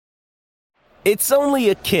It's only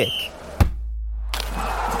a kick,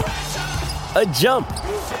 a jump,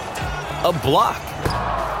 a block.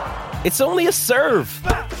 It's only a serve.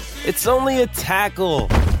 It's only a tackle,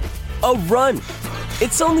 a run.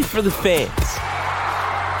 It's only for the fans.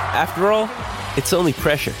 After all, it's only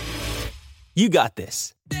pressure. You got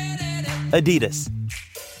this. Adidas.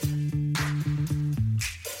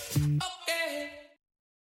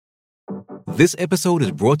 This episode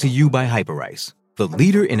is brought to you by Hyperice, the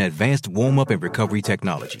leader in advanced warm-up and recovery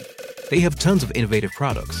technology. They have tons of innovative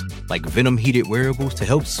products, like Venom-heated wearables to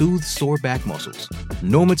help soothe sore back muscles,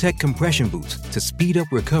 Normatec compression boots to speed up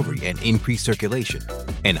recovery and increase circulation,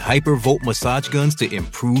 and Hypervolt massage guns to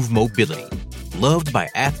improve mobility. Loved by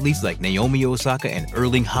athletes like Naomi Osaka and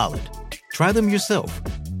Erling Haaland. Try them yourself.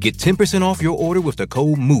 Get 10% off your order with the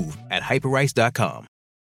code MOVE at hyperice.com.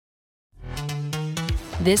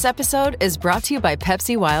 This episode is brought to you by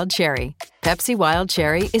Pepsi Wild Cherry. Pepsi Wild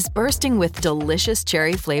Cherry is bursting with delicious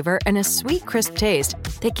cherry flavor and a sweet, crisp taste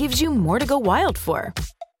that gives you more to go wild for.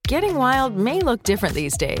 Getting wild may look different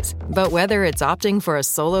these days, but whether it's opting for a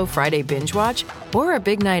solo Friday binge watch or a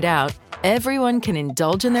big night out, everyone can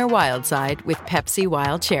indulge in their wild side with Pepsi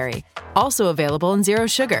Wild Cherry. Also available in Zero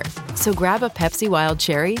Sugar. So grab a Pepsi Wild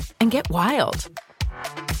Cherry and get wild.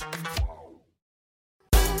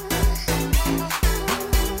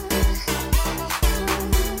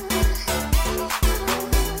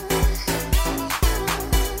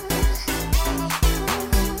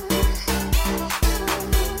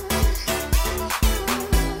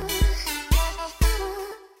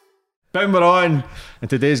 Boom, we're on. And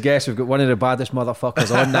today's guest, we've got one of the baddest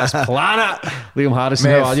motherfuckers on this planet. Liam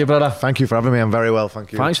Harrison, how are you, brother? Thank you for having me. I'm very well,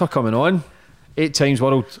 thank you. Thanks for coming on. 8 times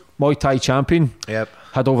world Muay Thai champion. Yep.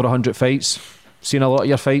 Had over 100 fights. Seen a lot of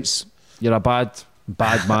your fights. You're a bad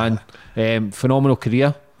man. Phenomenal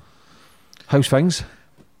career. How's things?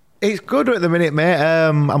 It's good at the minute, mate.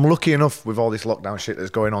 I'm lucky enough with all this lockdown shit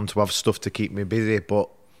that's going on to have stuff to keep me busy, but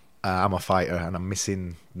I'm a fighter and I'm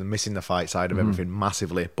missing the fight side of everything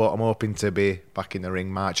massively. But I'm hoping to be back in the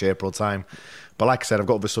ring March, April time. But like I said, I've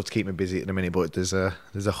got other stuff to keep me busy at the minute. But there's a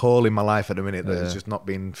hole in my life at the minute that has just not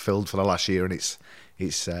been filled for the last year, and it's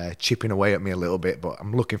chipping away at me a little bit. But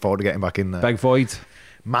I'm looking forward to getting back in there. Big void.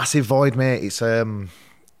 Massive void, mate. It's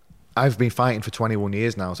I've been fighting for 21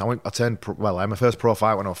 years now. So I turned pro, I had my first pro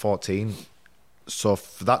fight when I was 14. So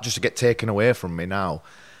for that just to get taken away from me now.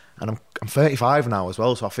 And I'm 35 now as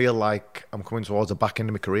well, so I feel like I'm coming towards the back end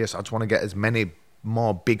of my career, so I just want to get as many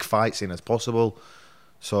more big fights in as possible.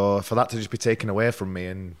 So for that to just be taken away from me,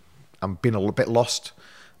 and I'm being a little bit lost.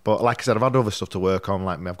 But like I said, I've had other stuff to work on,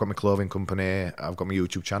 like I've got my clothing company, I've got my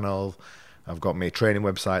YouTube channel, I've got my training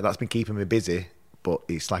website. That's been keeping me busy. But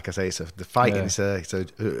it's like I say, the fighting, it's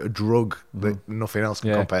a drug that nothing else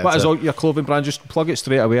can compare to. What is all your clothing brand? Just plug it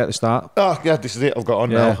straight away at the start. Oh, yeah, this is it. I've got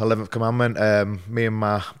on now, 11th Commandment. Me and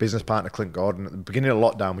my business partner, Clint Gordon, at the beginning of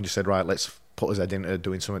lockdown, we just said, right, let's put his head into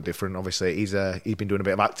doing something different. Obviously, he's been doing a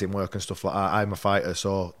bit of acting work and stuff like that. I'm a fighter,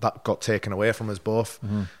 so that got taken away from us both.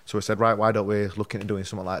 So we said, right, why don't we look into doing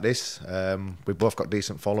something like this? We've both got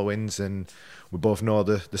decent followings and we both know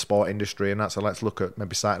the sport industry and that, so let's look at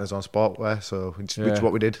maybe starting us on sportwear. So which is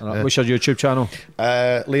what we did. What's your YouTube channel?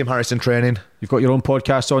 Liam Harrison Training. You've got your own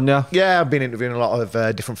podcast on there? Yeah, I've been interviewing a lot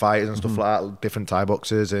of different fighters and stuff like that, different Thai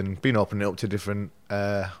boxers, and been opening it up to different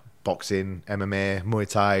boxing, MMA, Muay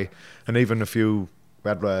Thai, and even a few. We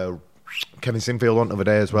had Kevin Sinfield on the other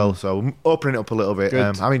day as well, so I'm opening it up a little bit.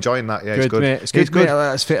 I'm enjoying that. Yeah, good, it's good. Mate. It's good.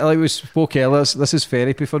 Mate. Like we spoke earlier, this is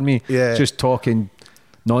therapy for me. Yeah. Just talking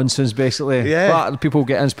nonsense, basically. Yeah. But people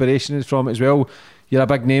get inspiration from it as well. You're a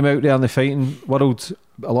big name out there in the fighting world.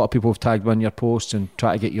 A lot of people have tagged me in your posts and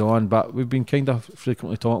try to get you on, but we've been kind of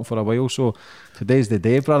frequently talking for a while, so today's the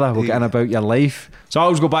day, brother. We're getting about your life. So I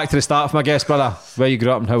always go back to the start of my guest, brother, where you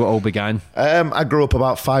grew up and how it all began. I grew up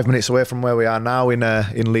about 5 minutes away from where we are now in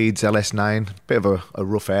Leeds, LS9. Bit of a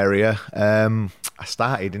rough area. I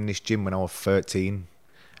started in this gym when I was 13.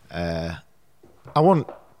 I wasn't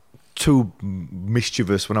too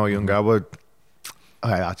mischievous when I was younger.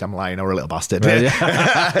 I'm lying, I was a little bastard.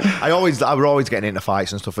 I was always getting into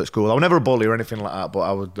fights and stuff at school. I was never a bully or anything like that, but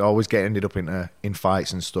I would always ended up in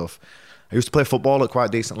fights and stuff. I used to play football at quite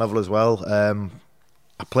a decent level as well.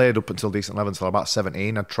 I played up until decent level until about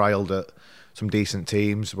 17. I trialled at some decent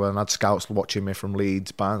teams when I had scouts watching me from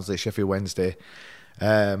Leeds, Barnsley, Sheffield Wednesday.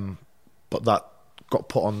 But that got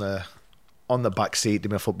put on the back seat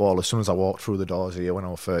in my football as soon as I walked through the doors here when I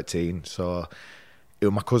was 13. So it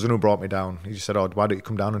was my cousin who brought me down. He just said, why don't you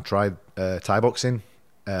come down and try Thai boxing?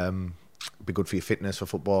 Be good for your fitness, for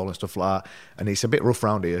football and stuff like that. And it's a bit rough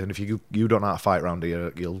round here, and if you don't know how to fight round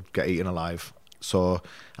here, you'll get eaten alive. So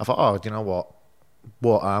I thought, oh, do you know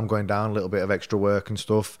what, I'm going down, a little bit of extra work and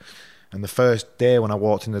stuff. And the first day when I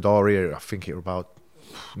walked in the door here, I think it was about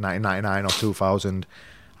 1999 or 2000,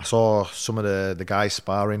 I saw some of the guys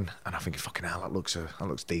sparring, and I think, fucking hell, that looks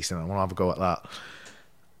decent. I want to have a go at that.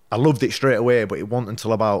 I loved it straight away, but it wasn't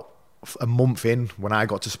until about a month in when I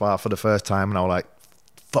got to spar for the first time, and I was like,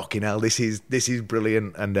 fucking hell, this is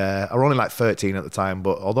brilliant. And I was only like 13 at the time,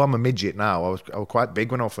 but although I'm a midget now, I was quite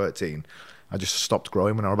big when I was 13. I just stopped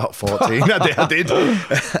growing when I was about 14. I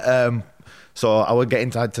did. So I would get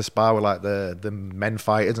inside to spar with like the men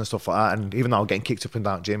fighters and stuff like that. And even though I was getting kicked up and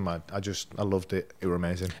down the gym, I loved it. It was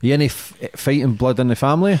amazing. You any fighting blood in the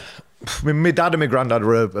family? My dad and my granddad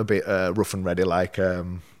were a bit rough and ready, like.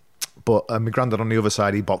 But my granddad on the other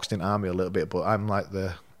side, he boxed in army a little bit. But I'm like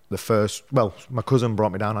the first. Well, my cousin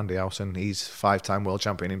brought me down Andy House, and he's 5-time world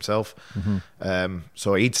champion himself.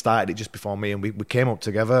 So he'd started it just before me, and we came up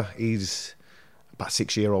together. He's about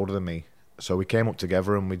 6 years older than me. So we came up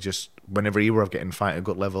together, and we just, whenever he were getting fight at a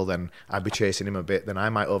good level, then I'd be chasing him a bit, then I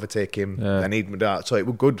might overtake him, then he'd do that. So it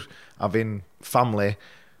was good having family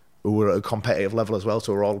who were at a competitive level as well,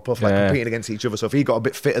 so we're all both like competing against each other. So if he got a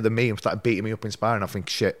bit fitter than me and started beating me up in sparring, I think,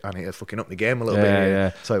 shit, I need to fucking up the game a little bit.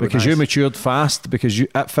 Yeah. So because you matured fast, because you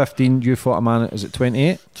at 15 you fought a man, is it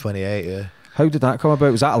 28? 28, yeah. How did that come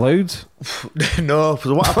about? Was that allowed? No,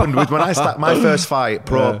 so what happened was when I started my first fight,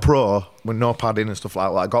 pro, with no padding and stuff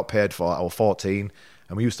like that, I got paid for, I was 14,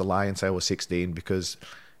 and we used to lie and say I was 16 because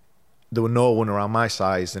there were no one around my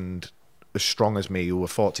size and as strong as me who were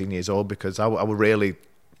 14 years old, because I was really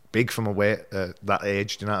big for my weight at that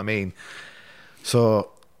age, do you know what I mean?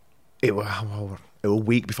 So it was a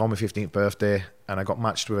week before my 15th birthday, and I got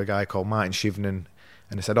matched with a guy called Martin Shivnan,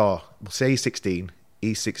 and they said, oh, we'll say he's 16,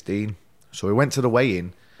 he's 16. So we went to the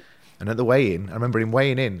weigh-in, and at the weigh-in, I remember him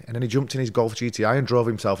weighing in, and then he jumped in his Golf GTI and drove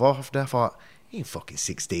himself off. And I thought, he ain't fucking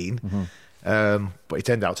 16. But he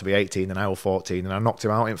turned out to be 18, and I was 14, and I knocked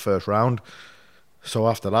him out in first round. So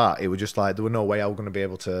after that, it was just like, there was no way I was going to be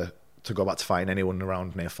able to go back to fighting anyone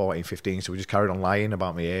around near 14, 15. So we just carried on lying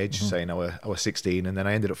about my age, saying I was 16, and then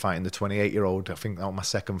I ended up fighting the 28-year-old. I think that was my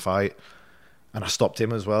second fight, and I stopped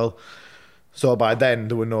him as well. So by then,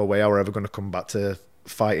 there was no way I was ever going to come back to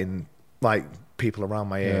fighting like people around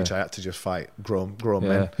my age. I had to just fight grown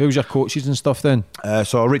men. Who was your coaches and stuff then?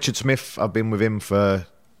 So Richard Smith, I've been with him for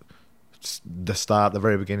the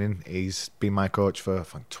very beginning. He's been my coach for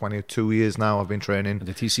 22 years now. I've been training.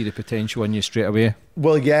 Did he see the potential in you straight away?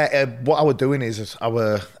 Well, yeah. What I was doing is I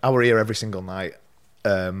were here every single night.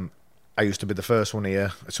 I used to be the first one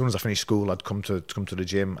here. As soon as I finished school, I'd come to the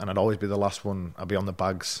gym, and I'd always be the last one. I'd be on the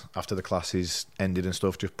bags after the classes ended and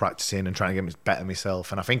stuff, just practicing and trying to get better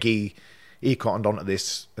myself. And I think he cottoned onto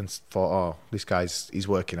this and thought, oh, this guy's, he's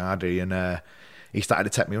working hard. And he started to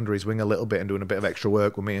take me under his wing a little bit and doing a bit of extra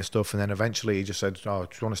work with me and stuff. And then eventually he just said, oh, do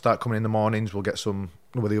you want to start coming in the mornings? We'll get some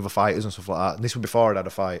with the other fighters and stuff like that. And this was before I'd had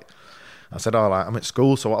a fight. I said, oh, like, I'm at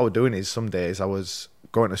school. So what I was doing is some days I was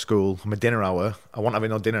going to school, my dinner hour, I wasn't having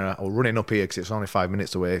no dinner, I was running up here because it's only 5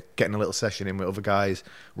 minutes away, getting a little session in with other guys,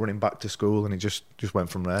 running back to school, and it just went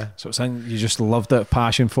from there. So it's saying you just loved it,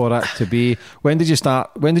 passion for it to be. When did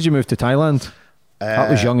you move to Thailand?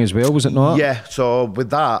 That was young as well, was it not? Yeah, so with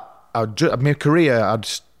that, my career,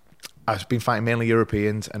 I've been fighting mainly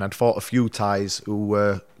Europeans, and I'd fought a few Thais who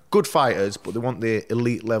were good fighters, but they weren't the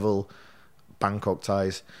elite level Bangkok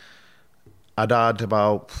Thais. I'd had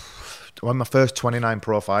my first 29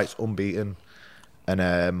 pro fights unbeaten,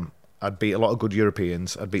 and I'd beat a lot of good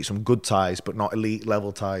Europeans. I'd beat some good Thais, but not elite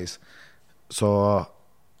level Thais. So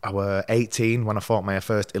I was 18 when I fought my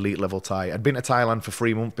first elite level Thai. I'd been to Thailand for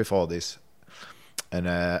 3 months before this, and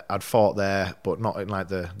I'd fought there, but not in like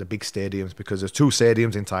the big stadiums, because there's 2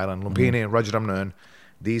 stadiums in Thailand, Lumpini and Rajadamnern.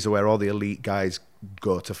 These are where all the elite guys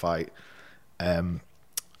go to fight.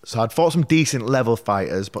 So I'd fought some decent level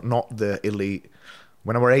fighters, but not the elite.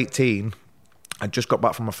 When I was 18, I just got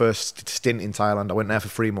back from my first stint in Thailand. I went there for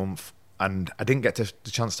 3 months, and I didn't get the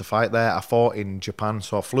chance to fight there. I fought in Japan,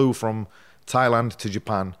 so I flew from Thailand to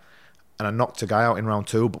Japan, and I knocked a guy out in round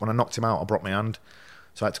 2, but when I knocked him out, I broke my hand.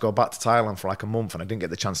 So I had to go back to Thailand for like a month, and I didn't get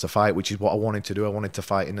the chance to fight, which is what I wanted to do. I wanted to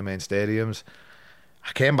fight in the main stadiums.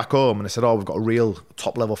 I came back home, and they said, oh, we've got a real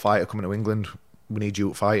top-level fighter coming to England. We need you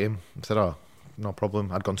to fight him. I said, oh, no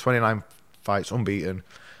problem. I'd gone 29 fights unbeaten.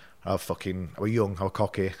 I was young, I was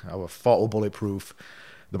cocky, I was fought bulletproof.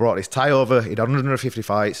 They brought this Thai over, he'd had 150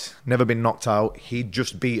 fights, never been knocked out. He'd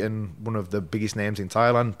just beaten one of the biggest names in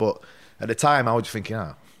Thailand, but at the time I was just thinking,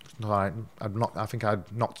 I think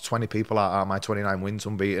I'd knocked 20 people out of my 29 wins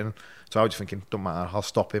unbeaten. So I was just thinking, don't matter, I'll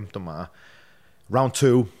stop him, don't matter. Round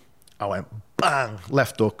 2, I went bang,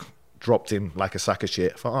 left hook, dropped him like a sack of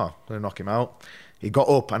shit. I thought, oh, I'm going to knock him out. He got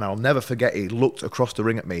up, and I'll never forget, he looked across the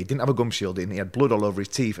ring at me. He didn't have a gum shield in. He had blood all over his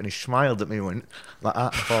teeth, and he smiled at me and went like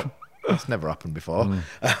that. I thought, that's never happened before.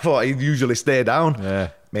 I thought he'd usually stay down. Yeah.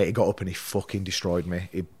 Mate, he got up and he fucking destroyed me.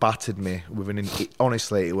 He battered me.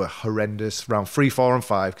 Honestly, it was horrendous. Round 3, 4 and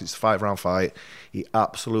 5, because it's a 5-round fight, he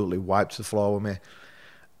absolutely wiped the floor with me.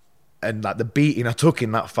 And like the beating I took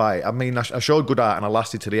in that fight, I mean, I showed good art and I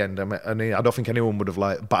lasted to the end. I don't think anyone would have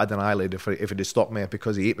like batted an eyelid if it had stopped me,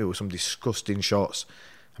 because he hit me with some disgusting shots.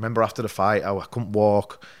 I remember after the fight, I couldn't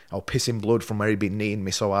walk. I was pissing blood from where he'd been kneeing me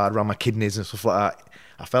so hard around my kidneys and stuff like that.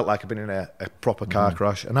 I felt like I'd been in a proper car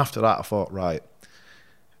crash. And after that, I thought, right,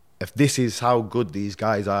 if this is how good these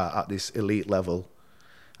guys are at this elite level,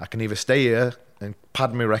 I can either stay here and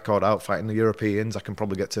pad my record out fighting the Europeans. I can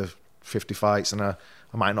probably get to 50 fights and I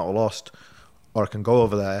might not have lost. Or I can go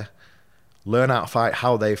over there, learn how to fight,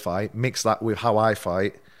 how they fight, mix that with how I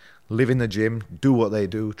fight, live in the gym, do what they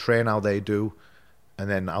do, train how they do, and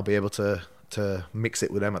then I'll be able to mix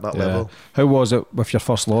it with them at that level. How was it with your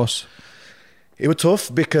first loss? It was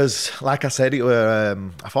tough because, like I said,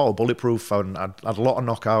 I fought a bulletproof, and I'd had a lot of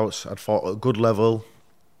knockouts. I'd fought at a good level.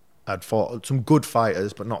 I'd fought some good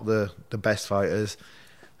fighters, but not the best fighters.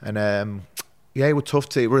 And it was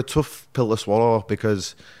tough. It was a tough pill to swallow,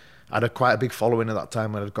 because I had quite a big following at that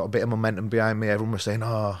time. I'd got a bit of momentum behind me. Everyone was saying,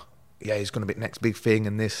 "Oh, yeah, he's going to be next big thing,"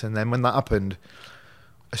 and this. And then when that happened,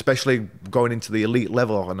 especially going into the elite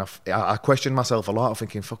level, and I questioned myself a lot,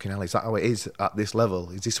 thinking, fucking hell, is that how it is at this level?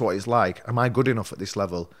 Is this what it's like? Am I good enough at this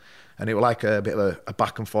level? And it was like a bit of a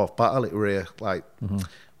back and forth battle. It was like,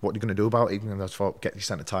 what are you going to do about it? And I just thought, get you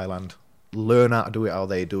sent to Thailand, learn how to do it how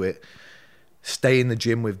they do it, stay in the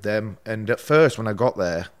gym with them. And at first, when I got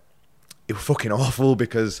there, it was fucking awful,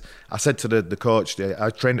 because I said to the coach, I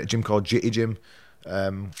trained at a gym called Jitty Gym,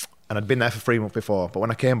 and I'd been there for 3 months before. But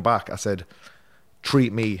when I came back, I said,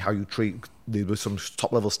 treat me how you treat, there was some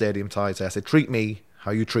top level stadium ties there. I said, treat me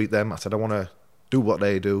how you treat them. I said, I want to do what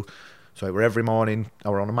they do. So it were every morning, I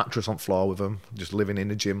were on a mattress on the floor with them, just living in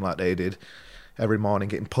the gym like they did. Every morning,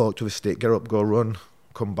 getting poked with a stick, get up, go run,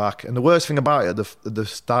 come back. And the worst thing about it at the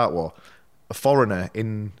start was, a foreigner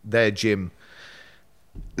in their gym,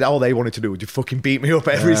 all they wanted to do was just fucking beat me up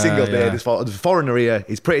every single day. There's a foreigner here,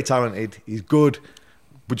 he's pretty talented, he's good,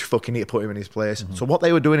 but you fucking need to put him in his place. So what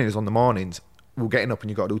they were doing is, on the mornings, we were getting up and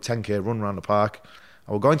you got to do 10k run around the park.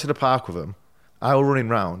 I was going to the park with them, I was running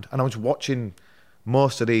round, and I was watching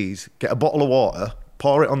most of these get a bottle of water,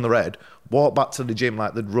 pour it on the red, walk back to the gym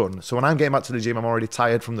like they'd run. So when I'm getting back to the gym, I'm already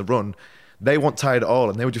tired from the run. They weren't tired at all,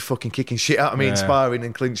 and they were just fucking kicking shit out of me and sparring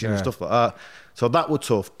and clinching and stuff like that. So that was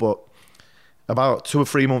tough. But about 2 or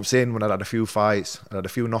 3 months in, when I'd had a few fights, I had a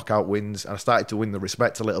few knockout wins, and I started to win the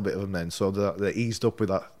respect a little bit of them then. So they eased up with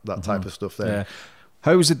that type of stuff then. Yeah.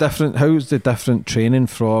 How's the different training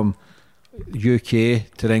from UK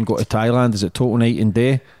to then go to Thailand? Is it total night and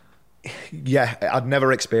day? Yeah, I'd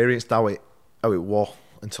never experienced how it was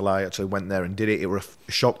until I actually went there and did it. It was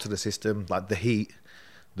a shock to the system, like the heat,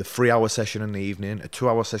 the 3-hour session in the evening, a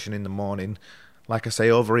 2-hour session in the morning. Like I say,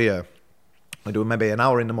 over here, I do maybe an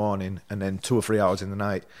hour in the morning and then 2 or 3 hours in the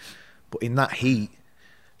night. But in that heat,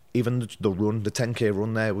 even the run, the 10k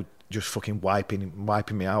run there, would just fucking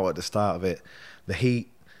wiping me out at the start of it. The heat,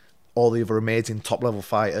 all the other amazing top level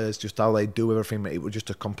fighters, just how they do everything, it was just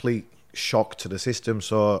a complete shock to the system.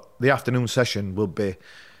 So the afternoon session will be,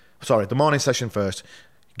 the morning session first.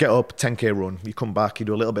 Get up, 10k run, you come back, you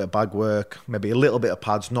do a little bit of bag work, maybe a little bit of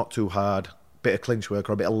pads, not too hard, bit of clinch work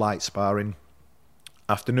or a bit of light sparring.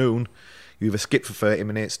 Afternoon, you either skip for 30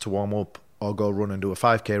 minutes to warm up or go run and do a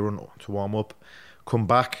 5k run to warm up. Come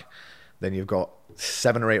back, then you've got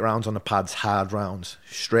 7 or 8 rounds on the pads, hard rounds,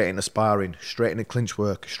 straight into sparring, straight into clinch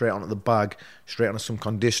work, straight onto the bag, straight onto some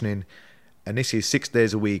conditioning. And this is 6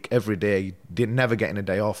 days a week, every day. You didn't never getting a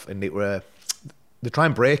day off, and they try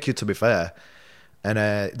and break you, to be fair. And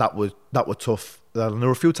that was tough. And there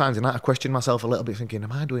were a few times in that I questioned myself a little bit, thinking,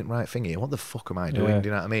 am I doing the right thing here? What the fuck am I doing? Yeah. Do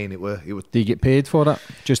you know what I mean? It was. Do you get paid for that?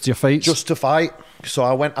 Just your fights? Just to fight. So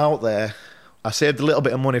I went out there. I saved a little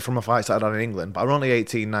bit of money from my fights that I'd had in England, but I was only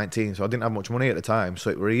 18, 19, so I didn't have much money at the time.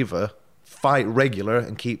 So it were either fight regular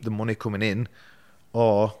and keep the money coming in,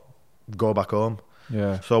 or go back home.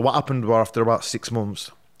 Yeah. So what happened was, after about 6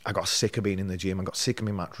 months, I got sick of being in the gym. I got sick of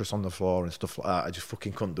my mattress on the floor and stuff like that. I just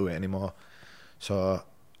fucking couldn't do it anymore. So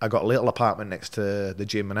I got a little apartment next to the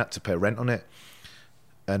gym and I had to pay rent on it.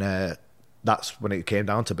 And that's when it came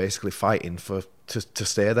down to basically fighting to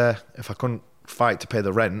stay there. If I couldn't fight to pay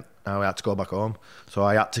the rent, I had to go back home. So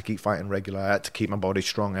I had to keep fighting regular. I had to keep my body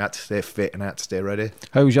strong. I had to stay fit and I had to stay ready.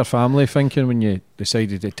 How was your family thinking when you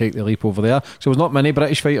decided to take the leap over there? So it was not many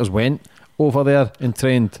British fighters went over there and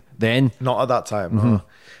trained then. Not at that time, no.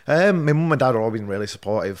 My mum and dad have all been really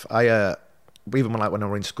supportive. Even when I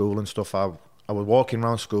were in school and stuff, I was walking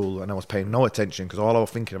around school and I was paying no attention because all I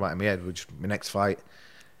was thinking about in my head was my next fight.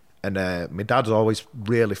 And my dad's always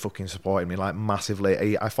really fucking supported me, like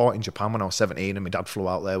massively. I fought in Japan when I was 17 and my dad flew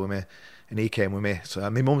out there with me and he came with me. So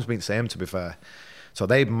my mum's been the same, to be fair. So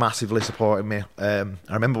they massively supported me. I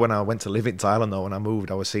remember when I went to live in Thailand though, when I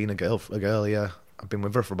moved, I was seeing a girl here. I've been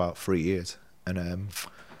with her for about 3 years. And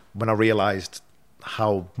when I realised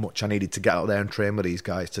how much I needed to get out there and train with these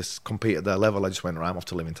guys to compete at their level, I just went, right, I'm off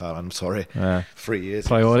to live in Thailand. I'm sorry. 3 years.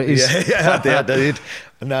 Priorities. Yeah, I did.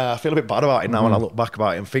 And I feel a bit bad about it now when I look back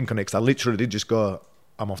about it and think on it, because I literally did just go,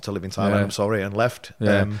 I'm off to live in Thailand, I'm sorry, and left.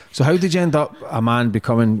 Yeah. So how did you end up, a man,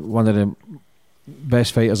 becoming one of the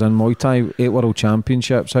best fighters in Muay Thai, 8 World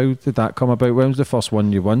Championships? How did that come about? When was the first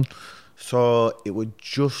one you won? So it was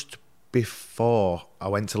just before I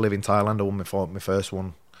went to live in Thailand. I won my first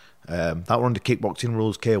one. That were under kickboxing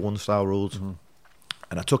rules, K1 style rules, and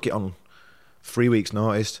I took it on 3 weeks'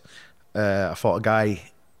 notice. I fought a guy.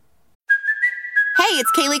 Hey,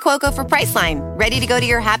 it's Kaylee Cuoco for Priceline. Ready to go to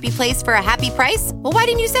your happy place for a happy price? Well, why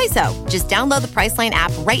didn't you say so? Just download the Priceline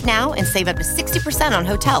app right now and save up to 60% on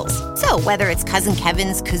hotels. So whether it's Cousin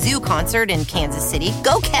Kevin's Kazoo concert in Kansas City,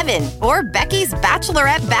 go Kevin, or Becky's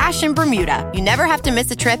Bachelorette Bash in Bermuda, you never have to miss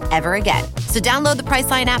a trip ever again. So download the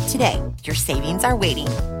Priceline app today. Your savings are waiting.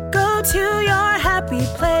 Go to your happy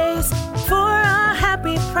place for a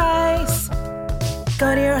happy price.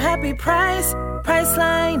 Go to your happy price,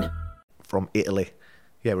 Priceline. From Italy.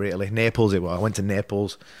 Yeah, we're Italy. Naples it was. I went to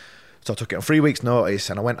Naples. So I took it on 3 weeks' notice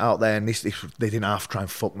and I went out there and they didn't have to try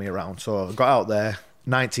and fuck me around. So I got out there,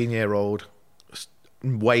 19-year-old,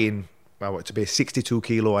 weighing, to be 62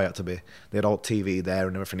 kilo I had to be. They had all TV there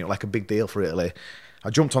and everything. It was like a big deal for Italy. I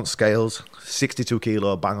jumped on scales, 62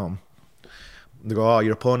 kilo, bang on. They go, oh,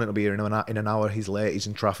 your opponent will be here in an hour, he's late, he's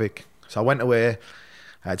in traffic. So I went away,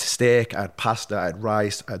 I had steak, I had pasta, I had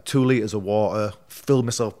rice, I had 2 litres of water, filled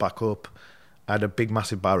myself back up. I had a big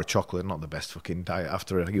massive bar of chocolate, not the best fucking diet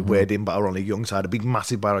after I get weighed in, but I was only young, so I had a big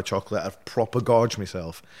massive bar of chocolate, I'd proper gorged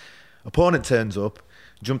myself. Opponent turns up,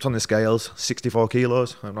 jumped on the scales, 64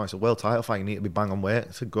 kilos. I went, no, it's a world title fight, you need to be bang on weight.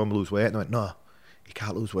 I said, go and lose weight. And I went, no, you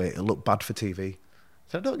can't lose weight, it'll look bad for TV. I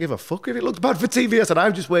said, I don't give a fuck if it looks bad for TV. I said,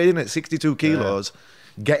 I've just weighed in at 62 kilos.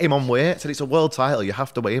 Yeah. Get him on weight. I said, it's a world title. You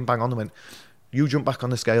have to weigh in. Bang on. They went, you jump back on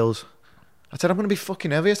the scales. I said, I'm going to be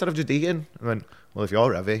fucking heavy. I said, I've just eaten. I went, well, if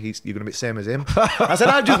you're heavy, you're going to be the same as him. I said,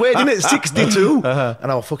 I've just weighed in at 62.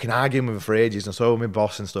 And I was fucking arguing with him for ages and so with my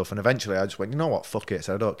boss and stuff. And eventually I just went, you know what, fuck it. I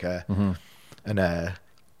said, I don't care. And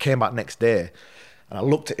came back next day. And I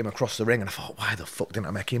looked at him across the ring and I thought, why the fuck didn't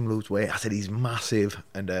I make him lose weight? I said, he's massive.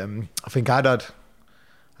 And I think I'd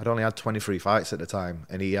only had 23 fights at the time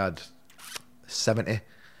and he had 70. And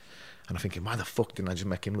I'm thinking, why the fuck didn't I just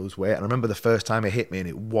make him lose weight? And I remember the first time he hit me and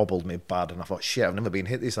it wobbled me bad. And I thought, shit, I've never been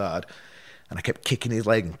hit this hard. And I kept kicking his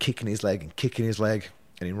leg and kicking his leg and kicking his leg.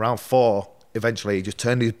 And in round 4, eventually he just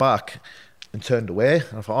turned his back and turned away.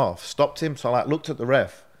 And I thought, oh, I've stopped him. So I looked at the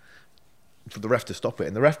ref for the ref to stop it.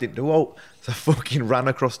 And the ref didn't do out. So I fucking ran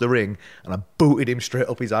across the ring and I booted him straight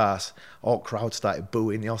up his ass. All crowd started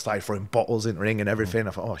booing. They all started throwing bottles in the ring and everything.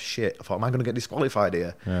 I thought, oh shit. I thought, am I going to get disqualified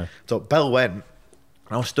here? Yeah. So bell went. And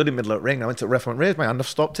I was stood in the middle of the ring. I went to the ref and went, raise my hand. I've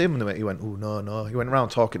stopped him. And he went, oh, no. He went around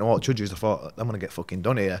talking to all the judges. I thought, I'm going to get fucking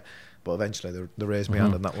done here. But eventually they raised my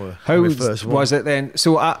hand and that were my first one. How was it then?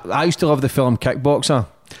 So I used to love the film Kickboxer.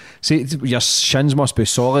 See, your shins must be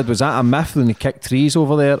solid. Was that a myth when they kicked trees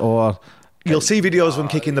over there? Or you'll see videos of them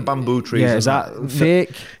kicking the bamboo trees. Yeah, is that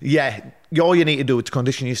fake? Yeah. All you need to do to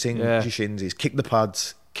condition your shins is kick the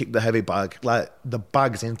pads, kick the heavy bag. Like the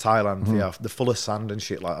bags in Thailand, they're full of sand and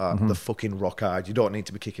shit like that. They're fucking rock hard. You don't need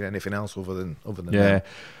to be kicking anything else other than them.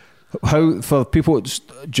 How, for people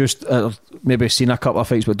just maybe seen a couple of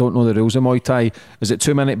fights but don't know the rules of Muay Thai, is it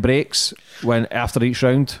 2-minute breaks after each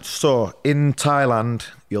round? So in Thailand,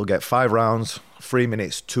 you'll get 5 rounds, 3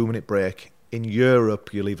 minutes, 2-minute break. In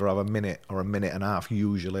Europe, you'll either have a minute or a minute and a half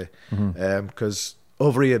usually, because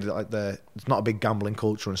over here, it's not a big gambling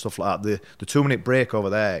culture and stuff like that. The 2-minute break over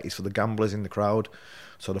there is for the gamblers in the crowd,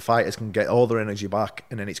 so the fighters can get all their energy back,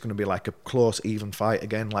 and then it's going to be like a close, even fight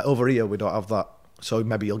again. Like over here, we don't have that, so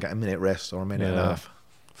maybe you'll get a minute rest or a minute and a half.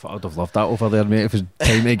 I'd have loved that over there, mate. If it was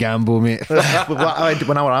time to gamble, mate. But what I did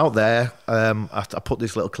when I was out there, I put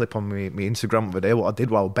this little clip on my Instagram the other day. What I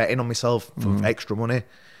did while betting on myself for extra money.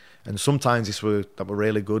 And sometimes that were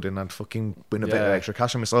really good, and I'd fucking win a bit of extra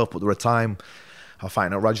cash on myself. But there were a time I was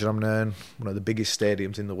fighting at Rajadamnern, one of the biggest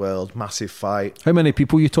stadiums in the world, massive fight. How many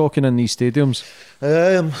people are you talking in these stadiums?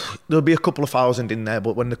 There'll be a couple of thousand in there,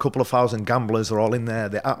 but when the couple of thousand gamblers are all in there,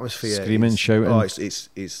 the atmosphere, screaming, shouting,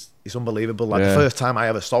 it's unbelievable. Like the first time I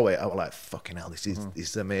ever saw it, I was like, fucking hell, this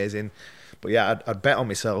is amazing. But yeah, I'd bet on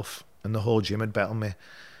myself, and the whole gym had bet on me.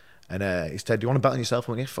 And he said, "Do you want to bet on yourself?"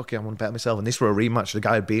 I went, "Yeah, fuck it, I want to bet on myself." And this were a rematch. The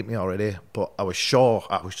guy had beat me already, but I was so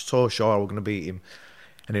sure I was going to beat him.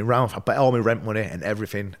 And in round, I bet all my rent money and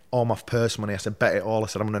everything, all my purse money. I said, bet it all. I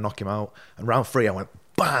said, I'm going to knock him out. And round 3, I went,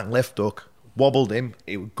 bang, left hook, wobbled him.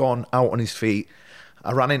 He was gone out on his feet.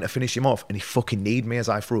 I ran in to finish him off, and he fucking kneed me as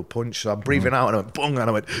I threw a punch. So I'm breathing out, and I went, bung, and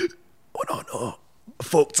I went, oh no,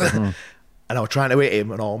 fucked. And I was trying to hit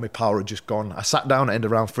him, and all my power had just gone. I sat down at the end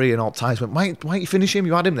of round 3, and all ties went, why don't you finish him?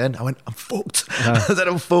 You had him then. I went, I'm fucked. I said,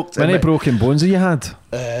 I'm fucked. How many broken bones have you had?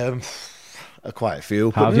 Quite a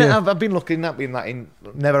few. But I've been lucky not being that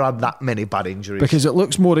never had that many bad injuries. Because it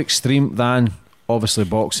looks more extreme than obviously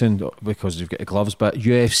boxing, because you've got the gloves, but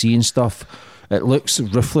UFC and stuff, it looks a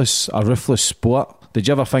ruthless sport. Did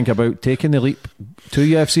you ever think about taking the leap to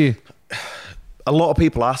UFC? A lot of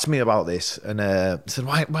people ask me about this, and said,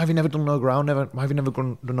 why have you never done no ground? Why have you never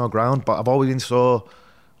done no ground? But I've always been so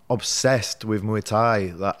obsessed with Muay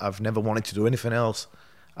Thai that I've never wanted to do anything else.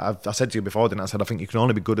 I said to you before, didn't I? I said I think you can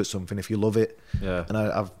only be good at something if you love it. Yeah. And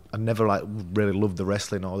I've never like really loved the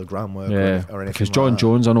wrestling or the groundwork or anything. Because John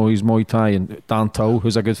Jones, I know he's Muay Thai, and Dan Tull,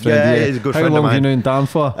 who's a good friend. Yeah, he's a good friend of mine. How long have you known Dan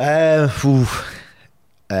for?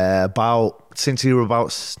 Since he were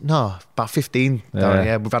about 15.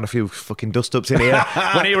 Yeah, we've had a few fucking dust-ups in here.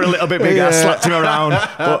 When he were a little bit bigger, I slapped him around.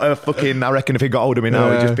 But I reckon if he got hold of me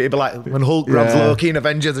now, he'd be like, when Hulk grabs Loki in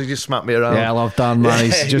Avengers, he just smacked me around. Yeah, I love Dan, man.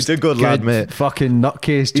 He's just a good lad, mate. Fucking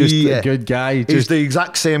nutcase, just a good guy. He's the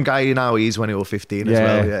exact same guy now he is when he was 15 as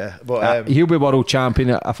well, yeah. But he'll be world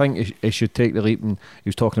champion. I think he should take the leap, and he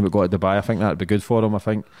was talking about going to Dubai. I think that'd be good for him, I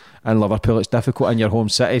think. In Liverpool, it's difficult in your home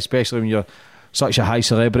city, especially when you're such a high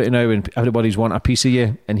celebrity now and everybody's wanting a piece of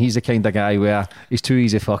you, and he's the kind of guy where he's too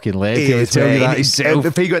easy fucking leg. He'll tell you that himself.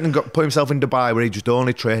 If he put himself in Dubai where he's just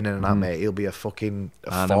only training and that, mate, he'll be a fucking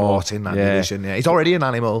fort in that division. Yeah, he's already an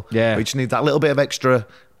animal. Yeah, we just need that little bit of extra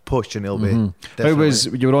push, and he'll be. How was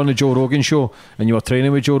you were on the Joe Rogan show and you were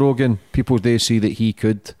training with Joe Rogan? People do see that he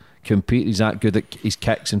could compete. He's that good at his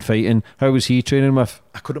kicks and fighting. How was he training with?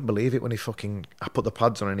 I couldn't believe it when I put the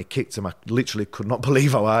pads on and he kicked him. I literally could not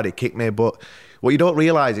believe how hard he kicked me. But what you don't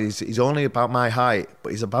realise is he's only about my height,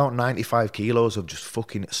 but he's about 95 kilos of just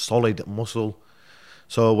fucking solid muscle.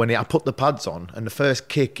 So when I put the pads on and the first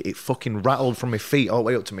kick, it fucking rattled from my feet all the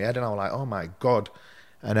way up to my head, and I was like, oh my God.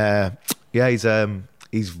 And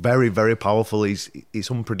he's very, very powerful. He's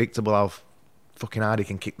unpredictable how fucking hard he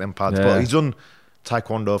can kick them pads. But he's done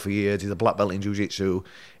Taekwondo for years. He's a black belt in Jiu-Jitsu.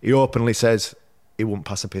 He openly says he won't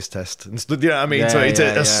pass a piss test. You know what I mean? So he's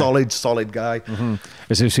a solid guy.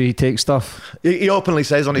 Is it so he takes stuff? He openly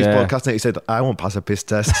says on his podcast that he said, I won't pass a piss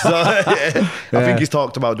test. So I think he's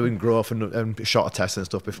talked about doing growth and shot tests and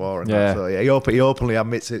stuff before. And that. So he openly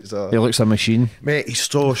admits it. So he looks a machine. Mate, he's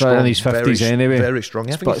so strong. In his 50s anyway. Very strong.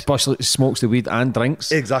 Plus smokes the weed and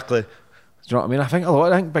drinks. Exactly. Do you know what I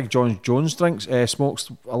mean? I think Big John Jones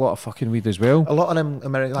smokes a lot of fucking weed as well. A lot of them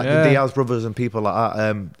American, like the Diaz brothers and people like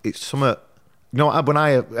that. It's something. You know, when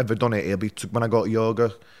I ever done it, it'll be when I go to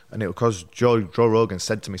yoga, and it because Joe Rogan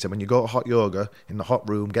said to me, when you go to hot yoga in the hot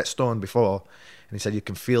room, get stoned before, and he said you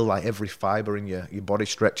can feel like every fibre in your body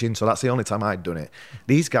stretching. So that's the only time I'd done it.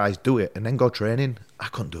 These guys do it and then go training. I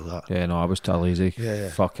couldn't do that. Yeah, no, I was too lazy.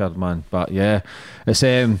 Fucker, man. But yeah, it's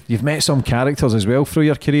you've met some characters as well through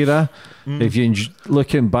your career. If you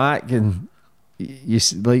looking back and you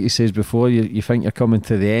like you says before, you think you're coming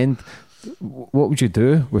to the end. What would you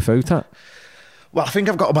do without it? Well, I think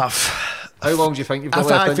I've got about. How long do you think you've got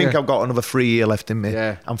left? I think I've got another 3 years left in me.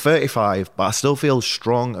 Yeah. I'm 35, but I still feel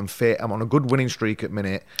strong and fit. I'm on a good winning streak at the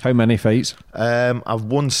minute. How many fights? I've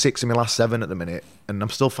won 6 in my last 7 at the minute, and I'm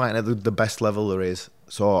still fighting at the best level there is.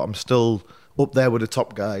 So I'm still up there with the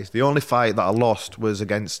top guys. The only fight that I lost was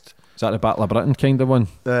against. Is that the Battle of Britain kind of one?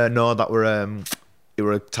 No, that were it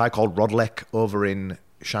were a Thai called Rodlek over in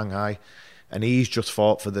Shanghai. And he's just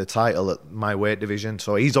fought for the title at my weight division.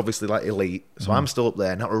 So he's obviously like elite. So I'm still up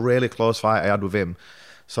there. And that was a really close fight I had with him.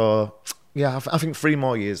 So, yeah, I think 3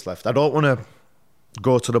 more years left. I don't want to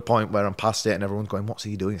go to the point where I'm past it and everyone's going, what's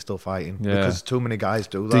he doing? He's still fighting. Yeah. Because too many guys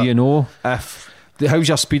do that. Do you know how's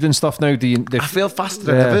your speed and stuff now? I feel faster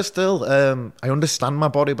than ever still. I understand my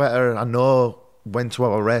body better. I know when to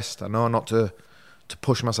have a rest. I know not to to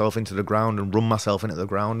push myself into the ground and run myself into the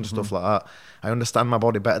ground and stuff like that. I understand my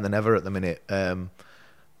body better than ever at the minute,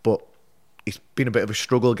 but it's been a bit of a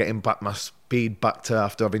struggle getting back my speed back to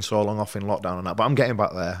after I've been so long off in lockdown and that. But I'm getting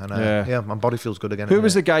back there, and my body feels good again. Who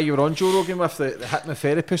was the guy you were on Joe Rogan with, the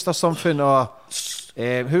hypnotherapist or something? Or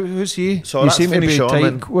who's he? So you that's seem to Vinny be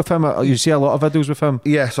Shawman. tight with him. You see a lot of videos with him.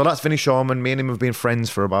 Yeah, so that's Vinny Shawman. Me and him have been friends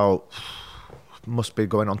for about, must be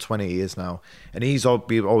going on 20 years now. And he's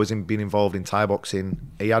always been involved in Thai boxing.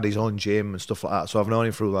 He had his own gym and stuff like that. So I've known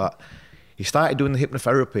him through that. He started doing the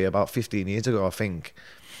hypnotherapy about 15 years ago, I think.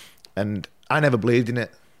 And I never believed in it.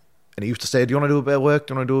 And he used to say, do you want to do a bit of work?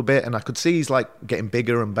 Do you want to do a bit? And I could see he's like getting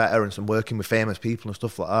bigger and better and some working with famous people and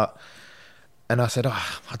stuff like that. And I said, I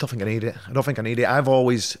don't think I need it. I've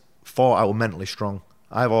always thought I was mentally strong.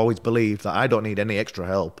 I've always believed that I don't need any extra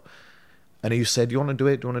help. And he said, do you want to do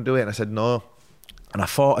it? And I said, no. And I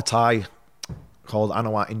fought a Thai called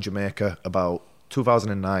Anawat in Jamaica about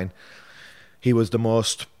 2009. He was the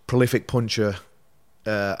most prolific puncher,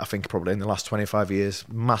 I think probably in the last 25 years.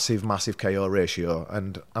 Massive KO ratio.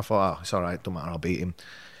 And I thought, it's all right, don't matter, I'll beat him.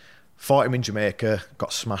 Fought him in Jamaica,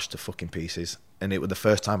 got smashed to fucking pieces. And it was the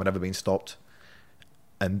first time I'd ever been stopped.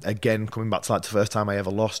 And again, coming back to like the first time I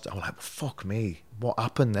ever lost, I was like, fuck me, what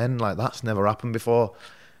happened then? Like, that's never happened before.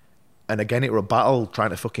 And again, it was a battle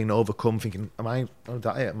trying to fucking overcome, thinking, am I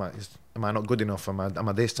not good enough? Am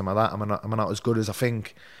I this? Am I that? Am I not as good as I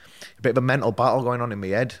think? A bit of a mental battle going on in my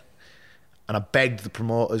head. And I begged the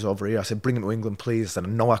promoters over here. I said, bring him to England, please. I said, I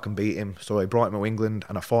know I can beat him. So I brought him to England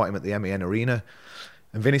and I fought him at the MEN Arena.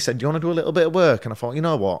 And Vinny said, do you want to do a little bit of work? And I thought, you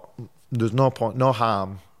know what? There's no point, no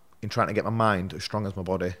harm in trying to get my mind as strong as my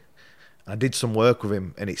body. And I did some work with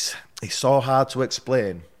him, and it's so hard to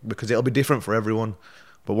explain because it'll be different for everyone.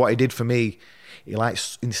 But what he did for me, he like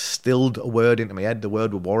instilled a word into my head, the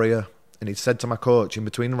word was warrior. And he said to my coach in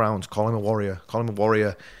between rounds, call him a warrior.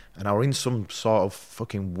 And I was in some sort of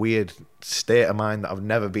fucking weird state of mind that I've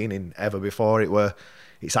never been in ever before.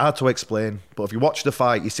 It's hard to explain, but if you watch the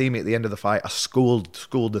fight, you see me at the end of the fight, I schooled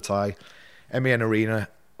the Thai. MEN Arena,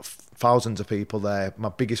 thousands of people there, my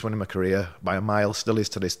biggest one in my career by a mile, still is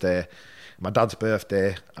to this day. My dad's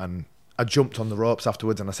birthday, and I jumped on the ropes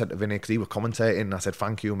afterwards and I said to Vinny, because he was commentating, and I said,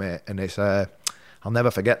 thank you, mate. And it's, I'll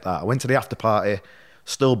never forget that. I went to the after party,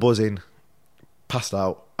 still buzzing, passed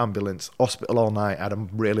out, ambulance, hospital all night, I had a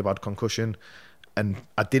really bad concussion, and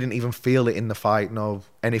I didn't even feel it in the fight, no,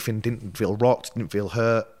 anything, didn't feel rocked, didn't feel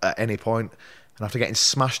hurt at any point. And after getting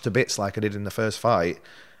smashed to bits like I did in the first fight,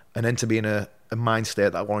 and then to be in a mind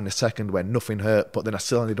state that I was in the second where nothing hurt, but then I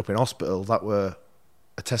still ended up in hospital, that were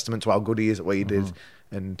a testament to how good he is at what he did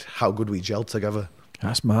and how good we gelled together.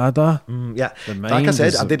 That's mad, huh? Yeah. Like I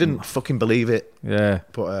said, I didn't fucking believe it. Yeah.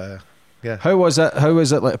 But, yeah. How was it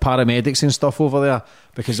like paramedics and stuff over there?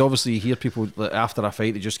 Because obviously you hear people like, after a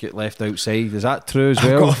fight they just get left outside. Is that true as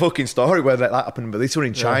well? I've got a fucking story where that happened, but this were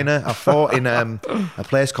in China. I fought in a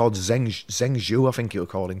place called Zhengzhou, I think it was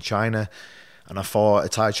called, in China, and I fought a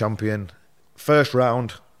Thai champion. First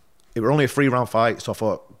round, it were only a 3-round fight, so I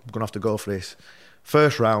thought, I'm gonna have to go for this.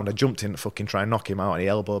 First round, I jumped in to fucking try and knock him out, and he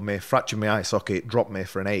elbowed me, fractured my eye socket, dropped me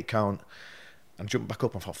for an 8 count. And jumped back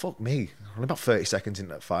up and thought, fuck me. Only about 30 seconds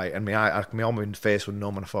into that fight, and my arm and face was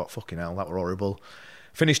numb, and I thought, fucking hell, that were horrible.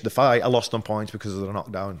 Finished the fight, I lost on points because of the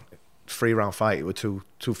knockdown. 3-round fight, it was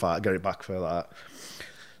too far to get it back for that.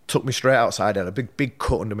 Took me straight outside, I had a big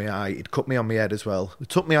cut under my eye. It cut me on my head as well. They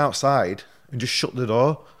took me outside and just shut the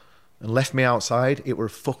door and left me outside. It were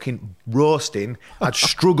fucking roasting. I'd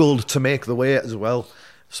struggled to make the weight as well,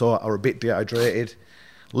 so I were a bit dehydrated.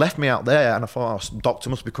 Left me out there, and I thought, doctor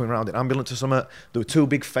must be coming around in ambulance or something. There were 2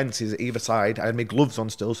 big fences at either side. I had my gloves on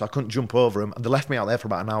still, so I couldn't jump over them. And they left me out there for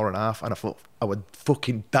about an hour and a half, and I thought I was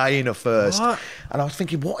fucking dying at first. What? And I was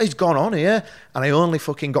thinking, what is going on here? And I only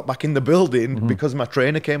fucking got back in the building because my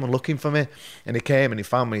trainer came and looking for me. And he came and he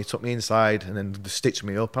found me, he took me inside, and then they stitched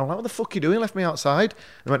me up. And I'm like, what the fuck are you doing? Left me outside?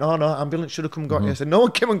 And they went, oh no, ambulance should have come and got you. I said, no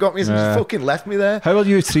one came and got me, so just fucking left me there. How are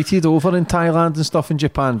you treated over in Thailand and stuff in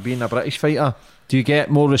Japan, being a British fighter? Do you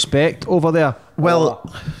get more respect over there? Well,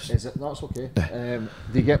 is it? That's okay. Do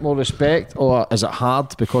you get more respect, or is it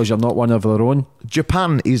hard because you're not one of their own?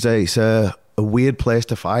 Japan is a weird place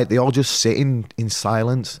to fight. They all just sit in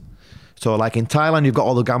silence. So like in Thailand, you've got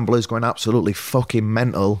all the gamblers going absolutely fucking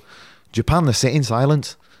mental. Japan, they sit in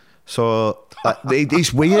silence. So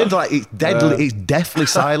it's weird. Like it's deadly. It's deathly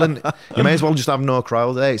silent. You may as well just have no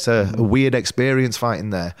crowd there. It's a weird experience fighting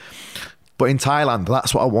there. But in Thailand,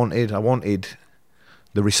 that's what I wanted. I wanted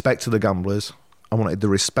the respect of the gamblers, I wanted the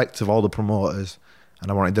respect of all the promoters,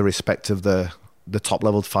 and I wanted the respect of the top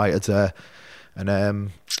level fighters there.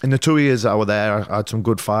 And in the 2 years that I was there, I had some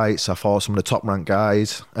good fights. I fought some of the top ranked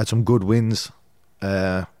guys. I had some good wins.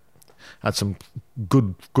 Had some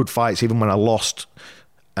good fights even when I lost.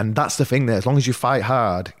 And that's the thing there. As long as you fight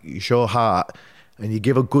hard, you show heart, and you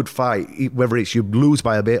give a good fight, whether it's you lose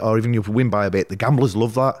by a bit or even you win by a bit, the gamblers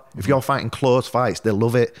love that. If you're fighting close fights, they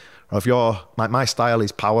love it. Or if you're, like my style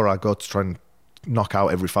is power, I go to try and knock out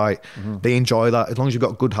every fight. They enjoy that. As long as you've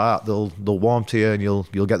got a good heart, they'll warm to you and you'll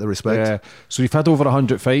get the respect. Yeah. So you've had over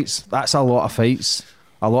 100 fights. That's a lot of fights.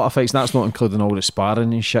 A lot of fights. And that's not including all the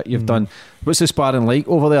sparring and shit you've done. What's the sparring like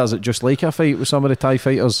over there? Is it just like a fight with some of the Thai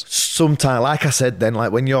fighters? Sometimes, like I said then,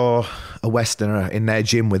 like when you're a Westerner in their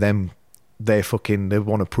gym with them, they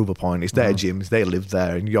want to prove a point. It's their gyms, they live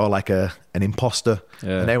there, and you're like an imposter.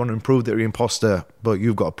 And they want to prove that you're an imposter, but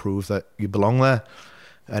you've got to prove that you belong there.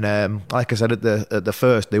 And like I said at the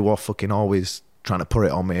first, they were fucking always trying to put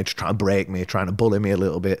it on me, just trying to break me, trying to bully me a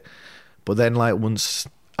little bit. But then, like, once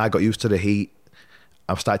I got used to the heat,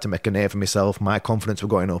 I started to make a name for myself. My confidence was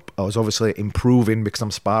going up. I was obviously improving because I'm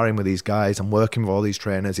sparring with these guys. I'm working with all these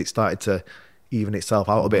trainers. It started to even itself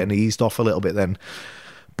out a bit and eased off a little bit then.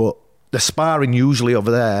 But the sparring usually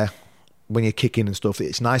over there, when you're kicking and stuff,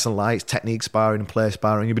 it's nice and light. It's technique sparring and play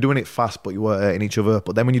sparring. You'll be doing it fast, but you were hurting each other.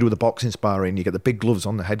 But then when you do the boxing sparring, you get the big gloves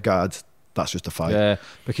on, the head guards. That's just a fight. Yeah,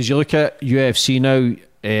 because you look at UFC now,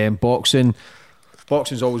 boxing's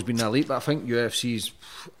always been elite, but I think UFC's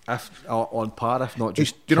on par, if not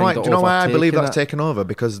just. Do you know why I believe that's taken over?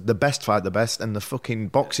 Because the best fight the best, and the fucking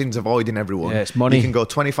boxing's avoiding everyone. Yeah, it's money. You can go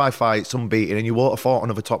 25 fights unbeaten, and you won't have fought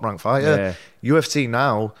another top ranked fighter. Yeah. UFC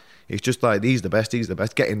now, it's just like he's the best,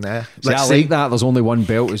 get in there. I like that. There's only one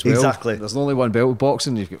belt as well. Exactly. There's only one belt with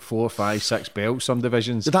boxing. You've got 4, 5, 6 belts, some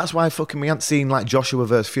divisions. So that's why fucking we haven't seen like Joshua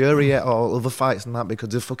versus Fury yet or other fights and that, because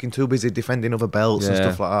they're fucking too busy defending other belts and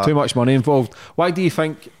stuff like that. Too much money involved. Why do you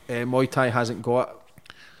think Muay Thai hasn't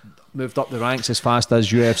moved up the ranks as fast as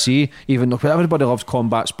UFC, even though everybody loves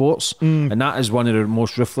combat sports, and that is one of the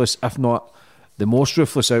most ruthless, if not the most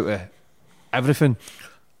ruthless out of everything?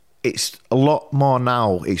 It's a lot more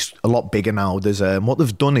now. It's a lot bigger now. There's what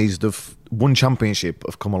they've done is they've won championship,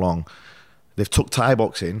 have come along. They've took Thai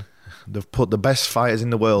boxing. They've put the best fighters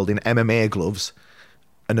in the world in MMA gloves,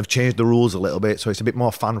 and they've changed the rules a little bit, so it's a bit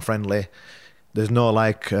more fan friendly. There's no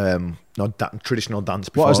traditional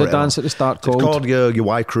dance. What is the dance at the start called? It's called your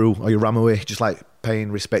Waikru or your Ramaway, just like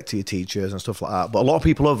paying respect to your teachers and stuff like that. But a lot of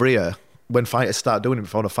people over here, when fighters start doing it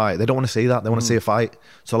before the fight, they don't want to see that. They want to see a fight.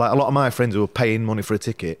 So like a lot of my friends who are paying money for a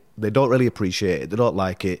ticket, they don't really appreciate it. They don't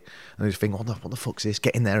like it. And they just think, what the fuck's this?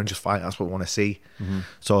 Get in there and just fight. That's what we want to see.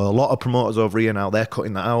 So a lot of promoters over here now, they're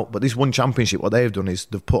cutting that out. But this one championship, what they've done is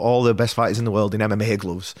they've put all the best fighters in the world in MMA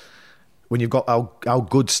gloves. When you've got how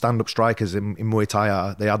good stand-up strikers in Muay Thai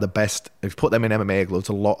are, they are the best. If you put them in MMA gloves,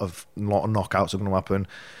 a lot of knockouts are going to happen.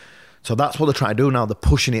 So that's what they're trying to do now. They're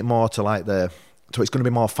pushing it more to like so it's going to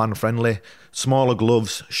be more fan-friendly. Smaller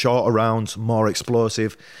gloves, shorter rounds, more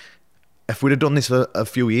explosive. If we'd have done this a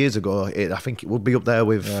few years ago, I think it would be up there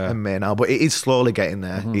with MMA now. But it is slowly getting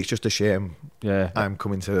there. It's just a shame. Yeah, I'm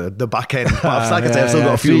coming to the back end. But like I said, I've still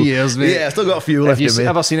got a few years, mate. Yeah, I've still got a few left in me. Have you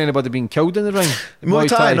ever seen anybody being killed in the ring? In Muay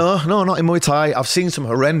Thai? No, not in Muay Thai. I've seen some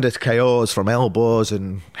horrendous KOs from elbows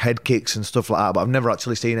and head kicks and stuff like that, but I've never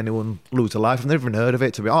actually seen anyone lose their life. I've never even heard of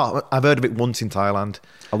it. I've heard of it once in Thailand.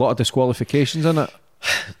 A lot of disqualifications in it.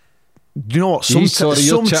 Do you know what? You're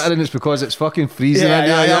chatting. It's because it's fucking freezing.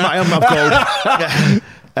 I am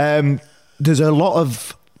cold. There's a lot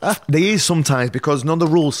of. There is sometimes, because none of the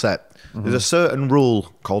rules set. There's a certain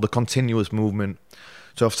rule called a continuous movement.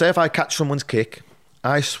 So if I catch someone's kick,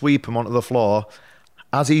 I sweep him onto the floor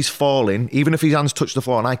as he's falling, even if his hands touch the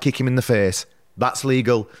floor, and I kick him in the face. That's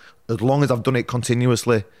legal as long as I've done it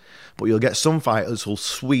continuously. But you'll get some fighters who'll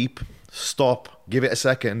sweep, stop, give it a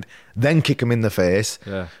second, then kick him in the face.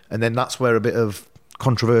 Yeah. And then that's where a bit of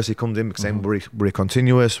controversy comes in, because saying, were it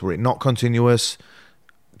continuous, were it not continuous?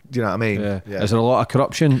 Do you know what I mean? Yeah. Is there a lot of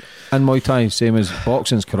corruption in Muay Thai, same as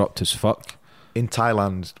boxing's corrupt as fuck? In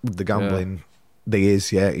Thailand, with the gambling, there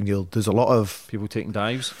is, and there's a lot of people taking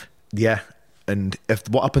dives. Yeah. And if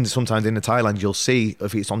what happens sometimes in Thailand, you'll see,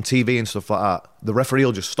 if it's on TV and stuff like that, the referee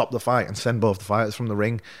will just stop the fight and send both the fighters from the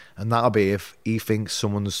ring. And that'll be if he thinks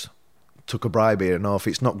someone's took a bribe here, or if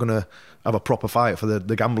it's not going to have a proper fight for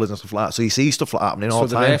the gamblers and stuff like that. So you see stuff like that happening all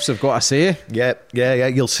the time. So the refs have got a say? Yeah.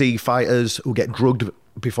 You'll see fighters who get drugged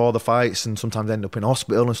before the fights and sometimes end up in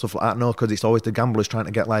hospital and stuff like that. No, because it's always the gamblers trying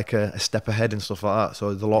to get like a step ahead and stuff like that. So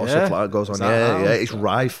there's a lot of stuff like that goes on. It's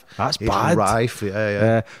rife. That's it's bad. Rife.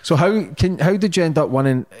 Yeah. So how did you end up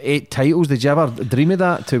winning 8 titles? Did you ever dream of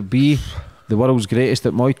that, to be the world's greatest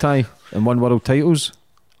at Muay Thai and won world titles?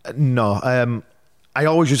 No, I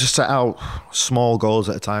always used to set out small goals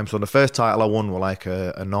at a time. So the first title I won were like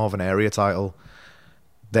a Northern Area title.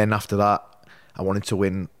 Then after that, I wanted to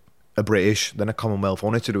win a British, then a Commonwealth. I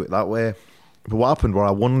wanted to do it that way. But what happened was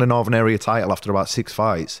I won the Northern Area title after about 6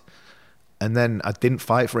 fights. And then I didn't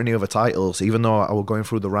fight for any other titles, even though I was going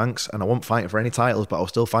through the ranks. And I wasn't fighting for any titles, but I was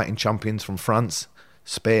still fighting champions from France,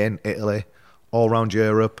 Spain, Italy, all around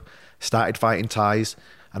Europe. Started fighting Thais.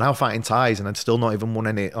 And I was fighting Thais and I'd still not even won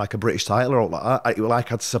any, like a British title or like that. It was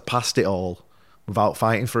like I'd surpassed it all without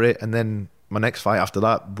fighting for it. And then my next fight after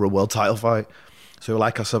that were a world title fight. So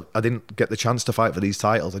like I didn't get the chance to fight for these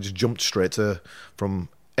titles. I just jumped straight from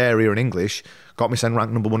area and English, got me sent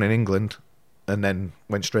ranked number 1 in England, and then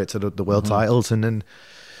went straight to the world titles. And then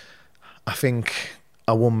I think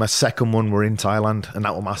I won my second one were in Thailand, and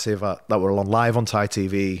that was massive. That were on live on Thai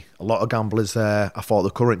TV. A lot of gamblers there. I fought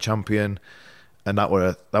the current champion. And that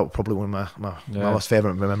were probably one of my most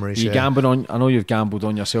favourite memories. You gambling on? I know you've gambled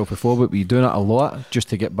on yourself before, but were you doing it a lot just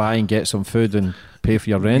to get by and get some food and pay for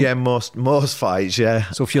your rent? Yeah, most fights, yeah.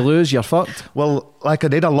 So if you lose, you're fucked. Well, like I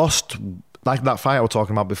did, I lost. Like that fight I was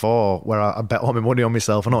talking about before, where I bet all my money on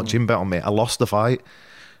myself, and not Jim bet on me. I lost the fight.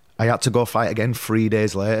 I had to go fight again 3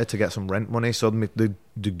 days later to get some rent money. So the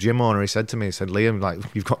gym owner, he said to me, he said, Liam, like,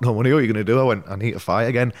 you've got no money, what are you going to do? I went, I need to fight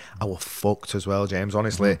again. I was fucked as well, James,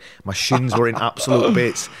 honestly. My shins were in absolute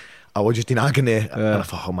bits. I was just in agony. And I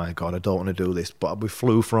thought, oh my God, I don't want to do this. But we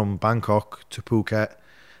flew from Bangkok to Phuket,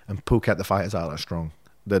 and Phuket, the fighters are that strong.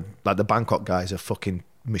 The Bangkok guys are fucking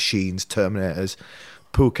machines, Terminators.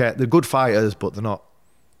 Phuket, they're good fighters, but they're not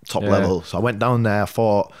top level. So I went down there,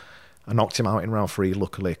 fought. I knocked him out in round 3,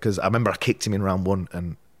 luckily, because I remember I kicked him in round 1,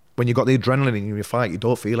 and when you got the adrenaline in your fight, you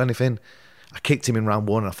don't feel anything. I kicked him in round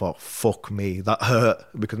 1, and I thought, fuck me, that hurt,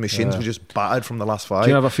 because my shins were just battered from the last fight. Do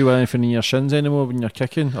you ever feel anything in your shins anymore when you're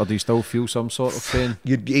kicking, or do you still feel some sort of pain?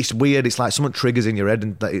 It's weird, it's like something triggers in your head,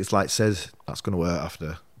 and it's like says, that's going to hurt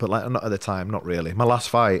after. But like, not at the time, not really. My last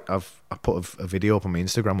fight, I put a video up on my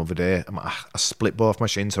Instagram the other day, and I split both my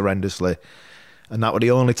shins horrendously, and that was the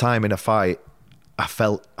only time in a fight I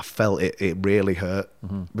felt it really hurt,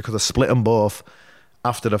 because I split them both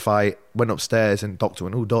after the fight, went upstairs, and doctor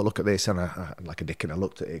went, oh, don't look at this, and I like a dick, and I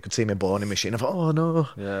looked at it, could see my bone in my shin. I thought, oh no.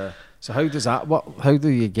 Yeah. So how does that work? How do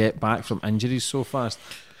you get back from injuries so fast?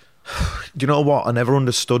 Do you know what? I never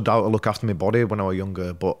understood how to look after my body when I was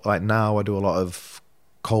younger, but like now I do a lot of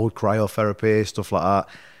cold cryotherapy, stuff like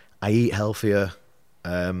that. I eat healthier,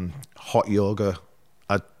 hot yoga.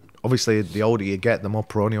 Obviously, the older you get, the more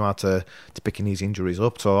prone you are to picking these injuries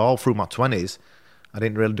up. So all through my 20s, I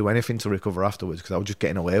didn't really do anything to recover afterwards, because I was just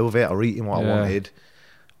getting away with it. I was eating what I wanted.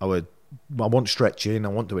 I wasn't stretching. I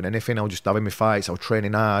wasn't doing anything. I was just having my fights. I was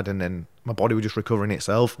training hard, and then my body was just recovering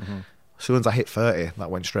itself. As soon as I hit 30,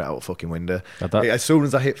 that went straight out the fucking window. As soon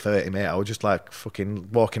as I hit 30, mate, I was just like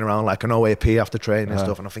fucking walking around like an OAP after training and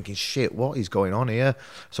stuff, and I'm thinking, shit, what is going on here?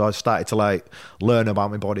 So I started to like learn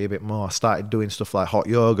about my body a bit more. I started doing stuff like hot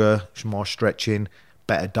yoga, more stretching,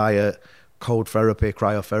 better diet, cold therapy,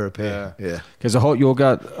 cryotherapy. Yeah. Because the hot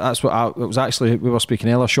yoga, that's what it was actually, we were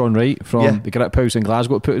speaking earlier, Sean Wright from the Grip House in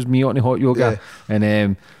Glasgow put me on the hot yoga.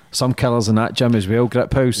 And some killers in that gym as well,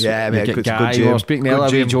 Grip House. Yeah, mate, it's a good gym. We were speaking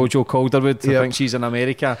earlier with Jojo Calderwood. I think she's in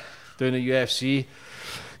America doing the UFC.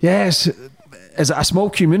 Yes. Is it a small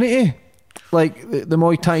community? Like the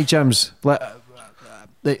Muay Thai gyms, like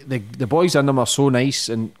the boys in them are so nice,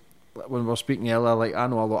 and when we were speaking earlier, like I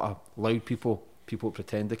know a lot of loud people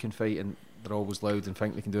pretend they can fight, and they're always loud and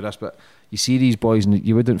think they can do this, but you see these boys and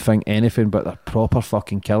you wouldn't think anything but they're proper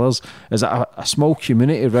fucking killers. Is it a small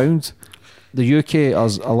community around the UK?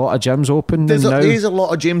 There's a lot of gyms open now. There is a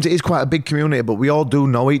lot of gyms. It is quite a big community, but we all do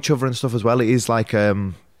know each other and stuff as well. It is like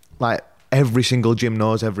every single gym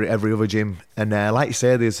knows every other gym, and like you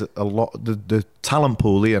say, there's a lot. The talent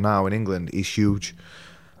pool here now in England is huge.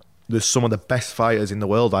 There's some of the best fighters in the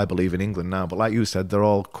world, I believe, in England now. But like you said, they're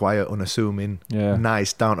all quiet, unassuming,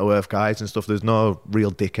 nice, down-to-earth guys and stuff. There's no real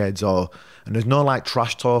dickheads, and there's no like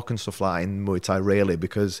trash talk and stuff like that in Muay Thai, really,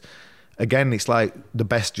 because again, it's like the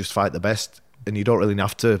best just fight the best, and you don't really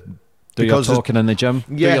have to do your talking in the gym.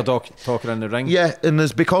 Yeah, do your talking in the ring. Yeah, and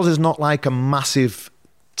because there's not like a massive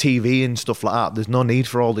TV and stuff like that. There's no need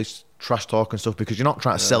for all this trash talk and stuff, because you're not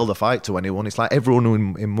trying to sell the fight to anyone. It's like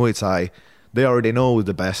everyone in Muay Thai, they already know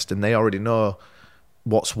the best, and they already know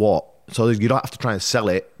what's what. So you don't have to try and sell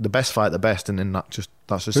it. The best fight the best, and then that's just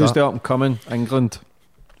Who's that. the up and coming England,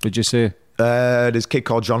 would you say? There's a kid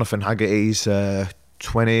called Jonathan Haggett. He's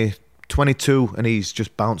 22, and he's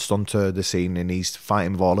just bounced onto the scene, and he's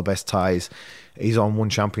fighting with all the best Thais. He's on one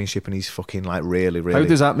championship, and he's fucking like really. How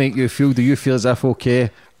does that make you feel? Do you feel as if,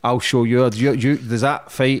 okay, I'll show you. Does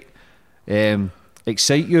that fight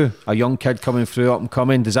excite you? A young kid coming through, up and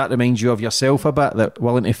coming. Does that remind you of yourself a bit, that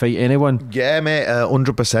willing to fight anyone? Yeah, mate,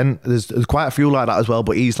 100%. There's quite a few like that as well,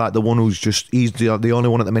 but he's like the one who's just, he's the only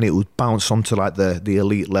one at the minute who's bounced onto like the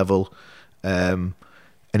elite level.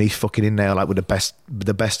 And he's fucking in there like with the best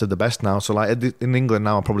of the best now. So like in England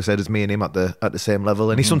now, I'll probably say there's me and him at the same level.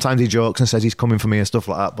 And sometimes he jokes and says he's coming for me and stuff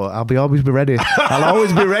like that. But I'll always be ready. I'll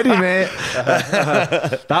always be ready, mate.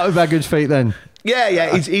 That would be a good fight then.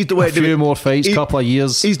 Yeah. He's the weight. A few more fights, couple of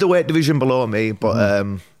years. He's the weight division below me, but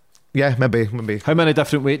yeah, maybe. How many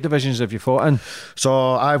different weight divisions have you fought in?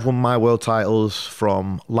 So I've won my world titles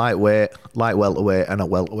from lightweight, light welterweight, and at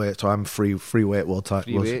welterweight. So I'm free weight world titles.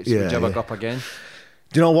 Free weights. Would you ever go up again?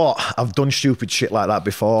 Do you know what? I've done stupid shit like that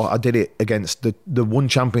before. I did it against the one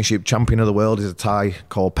championship champion of the world is a Thai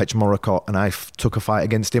called Pech Morakot, and I took a fight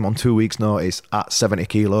against him on 2 weeks' notice at 70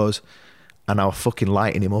 kilos, and I was fucking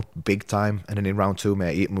lighting him up big time. And then in round 2,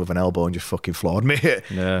 mate, he hit me with an elbow and just fucking floored me.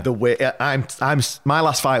 Yeah. The way my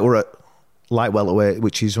last fight were at light welterweight,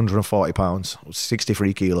 which is 140 pounds,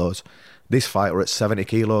 63 kilos. This fight were at 70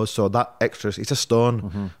 kilos, so that extra, it's a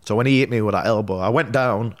stone. So when he hit me with that elbow, I went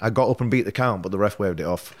down, I got up and beat the count, but the ref waved it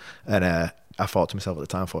off. And I thought to myself at the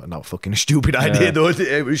time, that was fucking a stupid idea, though.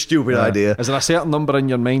 It was a stupid idea. Is there a certain number in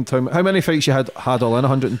your mind? How many fights you had all in?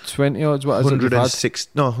 120 odds? What is 106,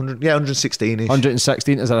 no, 100, yeah, 116-ish.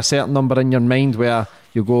 116. Is there a certain number in your mind where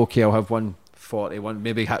you go, okay, I'll have 140,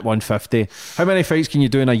 maybe hit 150? How many fights can you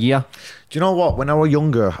do in a year? Do you know what? When I was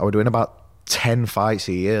younger, I was doing about 10 fights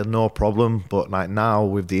a year, no problem. But like now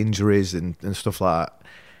with the injuries and stuff like that,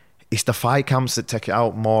 it's the fight camps that take it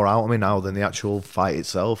more out of me now than the actual fight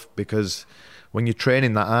itself. Because when you're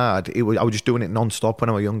training that hard, I was just doing it non-stop when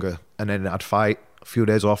I was younger, and then I'd fight, a few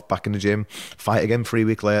days off, back in the gym, fight again 3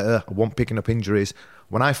 weeks later. I wasn't picking up injuries.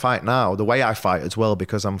 When I fight now, the way I fight as well,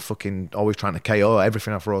 because I'm fucking always trying to KO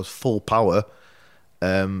everything I throw is full power.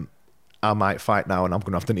 I might fight now and I'm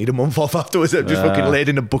going to have to need a month off afterwards. I'm just fucking laid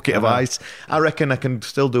in a bucket of ice. I reckon I can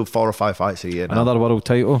still do 4 or 5 fights a year now. Another world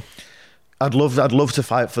title? I'd love to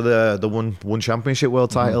fight for the one championship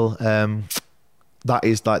world title. That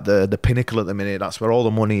is like the pinnacle at the minute. That's where all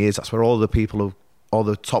the money is. That's where all the people, all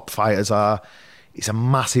the top fighters are. It's a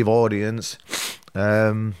massive audience.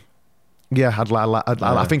 I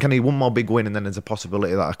think I need one more big win, and then there's a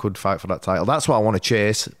possibility that I could fight for that title. That's what I want to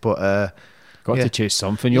chase, but... Got to chase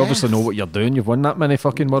something. You obviously know what you're doing. You've won that many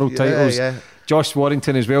fucking world titles. Yeah. Josh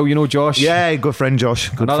Warrington as well. You know Josh? Yeah, good friend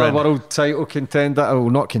Josh. Another world title contender. Oh,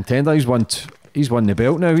 not contender. He's won the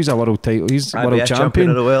belt now. He's a world title. He's world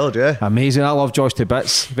champion of the world. Yeah, amazing. I love Josh to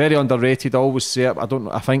bits. Very underrated. I always say it.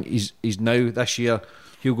 I think he's now this year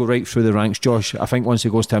he'll go right through the ranks. Josh. I think once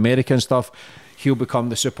he goes to America and stuff, he'll become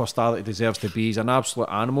the superstar that he deserves to be. He's an absolute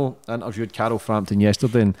animal. I interviewed Carol Frampton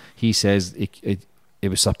yesterday, and he says he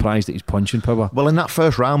was surprised at his punching power. Well, in that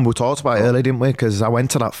first round, we talked about it earlier, didn't we? Because I went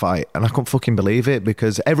to that fight and I couldn't fucking believe it,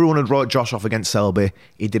 because everyone had wrote Josh off against Selby.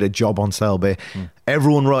 He did a job on Selby.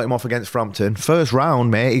 Everyone wrote him off against Frampton. First round,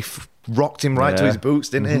 mate, he rocked him right to his boots,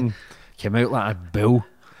 didn't he? Came out like a bull.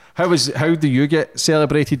 How do you get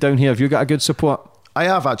celebrated down here? Have you got a good support? I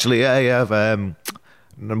have, actually. Yeah,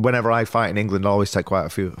 whenever I fight in England, I always take quite a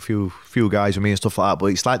few guys with me and stuff like that. But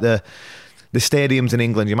it's like the stadiums in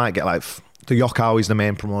England, you might get like... The Yokow is the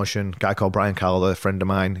main promotion. Guy called Brian Calder, a friend of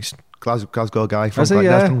mine. He's Glasgow guy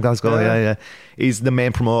from Glasgow. Yeah. He's the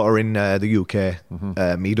main promoter in the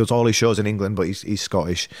UK. He does all his shows in England, but he's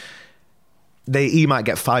Scottish. He might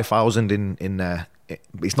get 5,000 in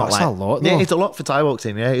it's not. That's like a lot, though. Yeah, it's a lot for Thai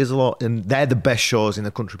boxing. Yeah, it is a lot, and they're the best shows in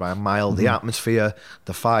the country by a mile. The atmosphere,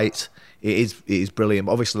 the fight. It is brilliant.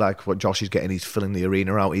 But obviously, like what Josh is getting, he's filling the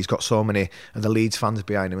arena out. He's got so many of the Leeds fans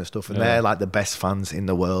behind him and stuff, and they're like the best fans in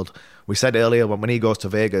the world. We said earlier, when he goes to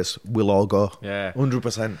Vegas, we'll all go. Yeah,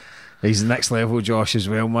 100%. He's next level, Josh, as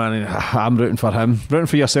well, man. And I'm rooting for him. Rooting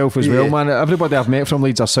for yourself as well, man. Everybody I've met from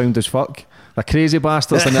Leeds are sound as fuck. They're crazy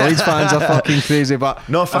bastards, and the Leeds fans are fucking crazy. But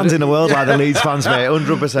no fans in the world like the Leeds fans, mate.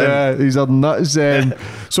 100%. Yeah, these are nuts.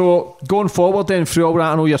 So going forward, then through all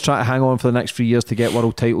that, I know you're trying to hang on for the next 3 years to get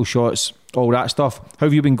world title shots, all that stuff. How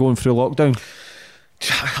have you been going through lockdown?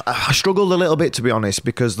 I struggled a little bit, to be honest,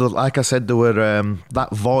 because like I said, there were that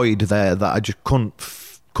void there that I just couldn't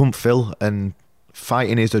fill, and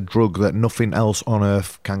fighting is a drug that nothing else on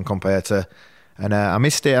earth can compare to. And I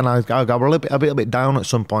missed it, and I got a little bit down at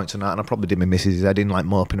some points and that, and I probably did my missus' head in, like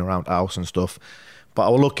moping around the house and stuff. But I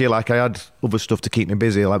was lucky, like I had other stuff to keep me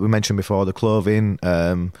busy, like we mentioned before, the clothing,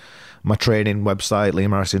 my training website, Liam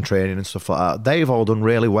Harrison Training and stuff like that. They've all done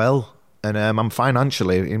really well, and I'm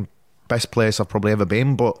financially in best place I've probably ever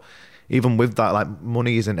been. But even with that, like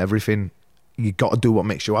money isn't everything. you got to do what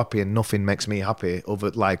makes you happy, and nothing makes me happy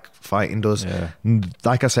over like fighting does.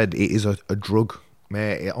 Like I said, it is a drug,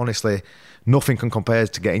 mate. Honestly, nothing can compare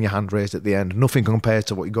to getting your hand raised at the end. Nothing can compare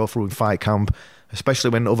to what you go through in fight camp, especially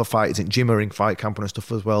when other fighters in gym are in fight camp and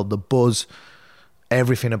stuff as well. The buzz,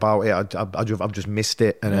 everything about it, I've just missed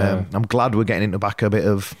it, and I'm glad we're getting into back a bit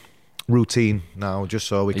of routine now, just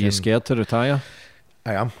so we can. Are you scared to retire?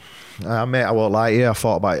 I am. Mate, I won't lie to you. I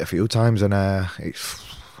thought about it a few times, and it's.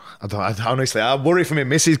 Honestly, I worry for my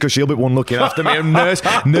missus because she'll be one looking after me and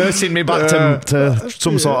nursing me back to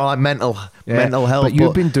some sort of like mental health. But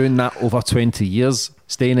you've been doing that over 20 years,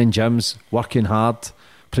 staying in gyms, working hard,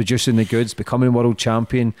 producing the goods, becoming world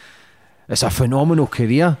champion. It's a phenomenal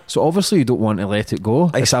career. So obviously you don't want to let it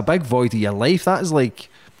go. It's a big void of your life. That is like,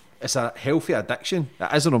 it's a healthy addiction.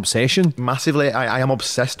 It is an obsession. Massively. I am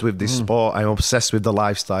obsessed with this sport. I'm obsessed with the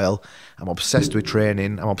lifestyle. I'm obsessed with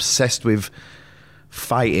training. I'm obsessed with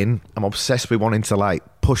fighting. I'm obsessed with wanting to like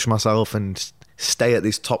push myself and stay at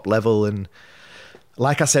this top level. And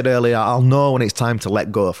like I said earlier, I'll know when it's time to let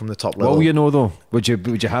go from the top level. Well, you know though, would you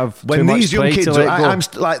have when too much these young pride kids to let go? I'm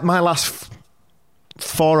like my last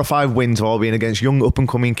 4 or 5 wins have all been against young up and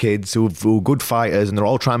coming kids who are good fighters, and they're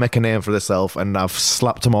all trying to make a name for themselves, and I've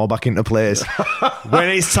slapped them all back into place. When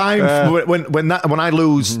it's time when I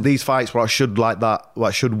lose these fights where I should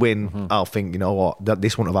win, I'll think, you know what, that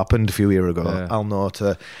this wouldn't have happened a few years ago. I'll know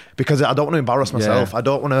because I don't want to embarrass myself. I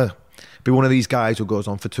don't want to be one of these guys who goes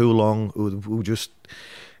on for too long, who just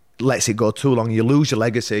lets it go too long. You lose your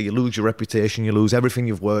legacy, you lose your reputation, you lose everything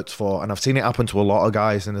you've worked for. And I've seen it happen to a lot of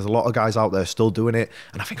guys, and there's a lot of guys out there still doing it,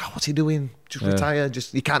 and I think, what's he doing? Just retire.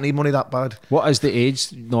 Just, you can't need money that bad. What is the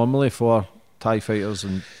age normally for Thai fighters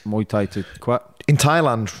and Muay Thai to quit? In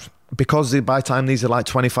Thailand, because by the time these are like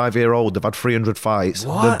 25-year-old, they've had 300 fights.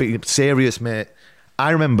 What? They're serious, mate.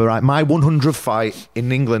 I remember my 100th fight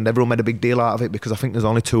in England, everyone made a big deal out of it because I think there's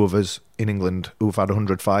only 2 of us in England who've had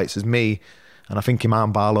 100 fights. There's me, and I think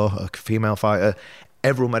Iman Barlow, a female fighter.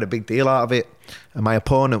 Everyone made a big deal out of it. And my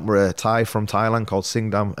opponent were a Thai from Thailand called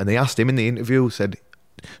Singdam. And they asked him in the interview, said,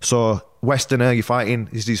 so Westerner, you're fighting,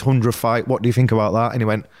 is his 100th fight, what do you think about that? And he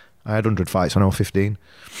went, I had 100 fights when I was 15.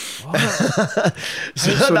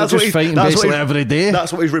 so that's just fighting basically every day.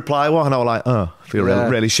 That's what his reply was. And I was like, I feel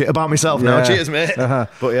really shit about myself now. Cheers, mate. But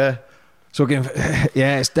yeah. So again,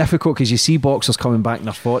 it's difficult because you see boxers coming back in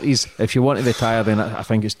their 40s. If you want to retire, then I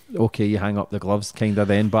think it's okay, you hang up the gloves kind of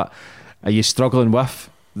then. But are you struggling with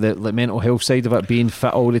the mental health side of it, being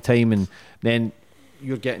fit all the time, and then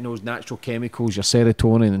you're getting those natural chemicals, your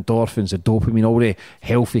serotonin, endorphins, the dopamine, all the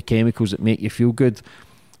healthy chemicals that make you feel good?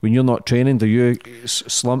 When you're not training, do you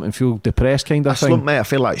slump and feel depressed kind of thing? Slump, mate, I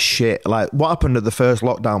feel like shit. Like what happened at the first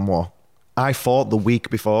lockdown war, I fought the week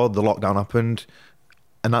before the lockdown happened,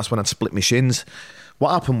 and that's when I'd split my shins.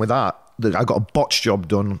 What happened with that, I got a botch job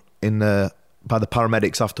done by the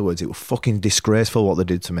paramedics afterwards. It was fucking disgraceful what they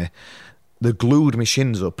did to me. They glued my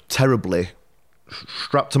shins up terribly,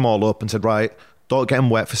 strapped them all up and said, right, don't get them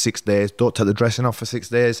wet for 6 days, don't take the dressing off for 6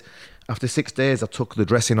 days. After 6 days, I took the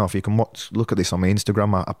dressing off. You can look at this on my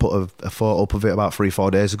Instagram. I put a photo up of it about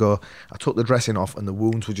 3-4 days ago. I took the dressing off and the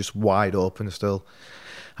wounds were just wide open still.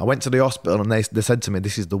 I went to the hospital and they said to me,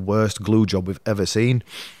 this is the worst glue job we've ever seen.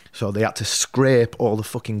 So they had to scrape all the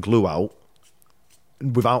fucking glue out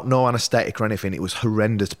without no anaesthetic or anything. It was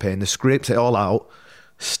horrendous pain. They scraped it all out,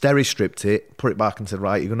 steri-stripped it, put it back and said,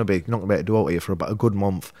 right, you're not going to be able to do it here for about a good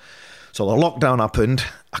month. So the lockdown happened.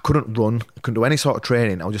 I couldn't run. I couldn't do any sort of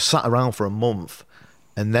training. I was just sat around for a month.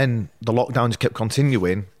 And then the lockdown just kept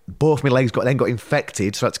continuing. Both my legs got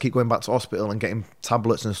infected, so I had to keep going back to hospital and getting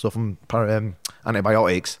tablets and stuff and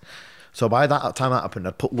antibiotics. So by that time that happened,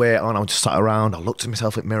 I'd put weight on. I just sat around. I looked at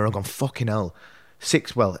myself in the mirror and gone, fucking hell.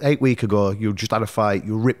 8 weeks ago, you just had a fight.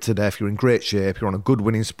 You were ripped to death. You're in great shape. You're on a good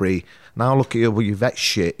winning spree. Now look at you. Well, you've ate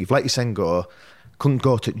shit. You've let your son go. Couldn't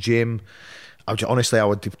go to the gym. I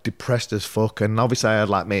was depressed as fuck. And obviously I had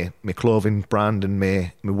like my clothing brand and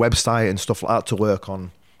my website and stuff like that to work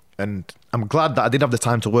on. And I'm glad that I did have the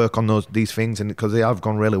time to work on these things, and because they have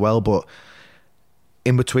gone really well. But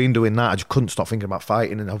in between doing that, I just couldn't stop thinking about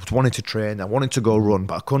fighting, and I was wanting to train. I wanted to go run,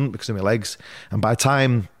 but I couldn't because of my legs. And by the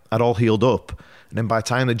time I'd all healed up, and then by the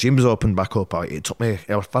time the gyms opened back up, it took me.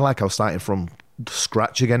 I felt like I was starting from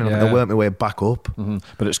scratch again, and I worked my way back up. Mm-hmm.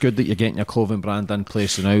 But it's good that you're getting your clothing brand in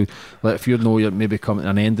place now. Like if you know you're maybe coming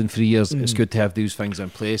to an end in 3 years, it's good to have these things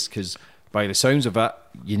in place, because by the sounds of it,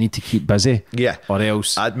 you need to keep busy. Yeah. Or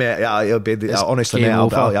else. It'll be, honestly, mate,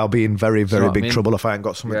 I'll be in very, very big trouble if I ain't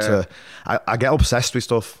got something to. I get obsessed with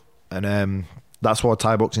stuff, and that's what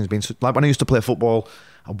Thai boxing's been. Like when I used to play football,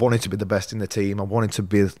 I wanted to be the best in the team. I wanted to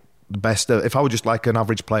be the best. If I were just like an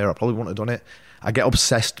average player, I probably wouldn't have done it. I get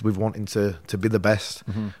obsessed with wanting to be the best.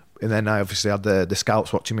 And then I obviously had the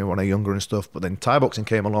scouts watching me when I was younger and stuff. But then Thai boxing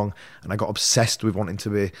came along and I got obsessed with wanting to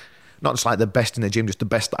be not just like the best in the gym, just the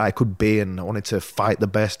best that I could be. And I wanted to fight the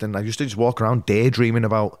best. And I used to just walk around daydreaming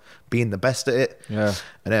about being the best at it. Yeah.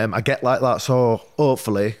 And I get like that. So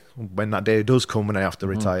hopefully when that day does come and I have to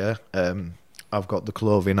retire, I've got the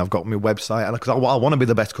clothing, I've got my website. And because I want to be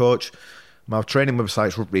the best coach. My training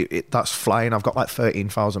website's that's flying. I've got like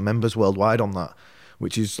 13,000 members worldwide on that,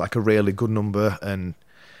 which is like a really good number. And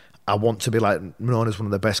I want to be like known as one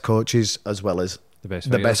of the best coaches as well as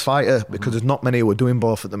the best fighter, because there's not many who are doing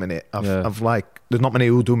both at the minute. I've like, there's not many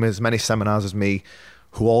who do as many seminars as me,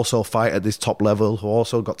 who also fight at this top level, who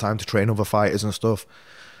also got time to train other fighters and stuff.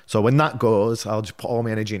 So when that goes, I'll just put all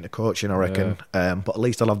my energy into coaching, I reckon. But at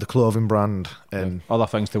least I'll have the clothing brand and other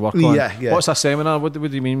things to work on. Yeah. What's a seminar? What do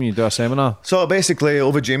you mean when you do a seminar? So basically,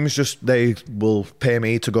 other gyms they will pay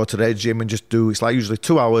me to go to their gym and just do. It's like usually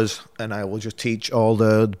 2 hours, and I will just teach all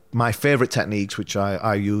my favourite techniques, which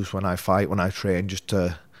I use when I fight, when I train, just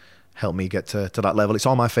to help me get to that level. It's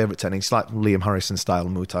all my favourite techniques, like Liam Harrison style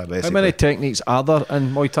Muay Thai. Basically, how many techniques are there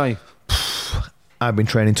in Muay Thai? I've been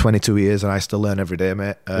training 22 years and I still learn every day,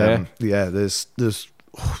 mate. There's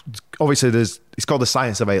obviously it's called the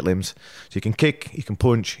science of 8 limbs. So you can kick, you can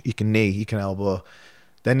punch, you can knee, you can elbow.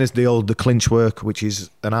 Then there's the clinch work, which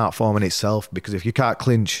is an art form in itself, because if you can't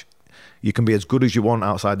clinch, you can be as good as you want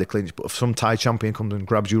outside the clinch, but if some Thai champion comes and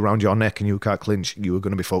grabs you around your neck and you can't clinch, you are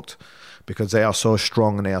going to be fucked, because they are so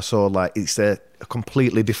strong and they are so like, it's a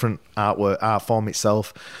completely different art form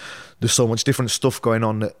itself. There's so much different stuff going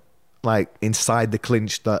on that, like inside the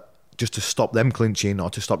clinch, that just to stop them clinching or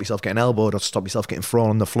to stop yourself getting elbowed or to stop yourself getting thrown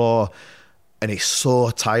on the floor. And it's so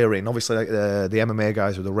tiring. Obviously, like the MMA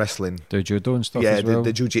guys with the wrestling, the judo and stuff as well.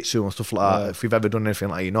 the jiu-jitsu and stuff like that. If you've ever done anything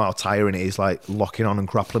like, you know how tiring it is, like locking on and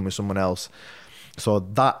grappling with someone else. So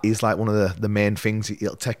that is like one of the main things.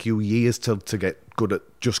 It'll take you years to get good at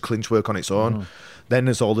just clinch work on its own. Then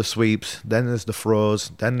there's all the sweeps, then there's the throws,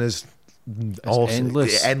 then there's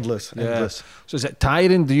endless. So is it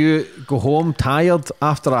tiring? Do you go home tired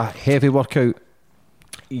after a heavy workout?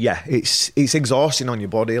 Yeah, it's exhausting on your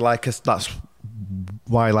body. Like that's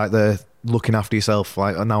why like the looking after yourself,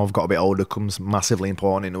 like now I've got a bit older, comes massively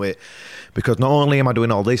important into it, because not only am I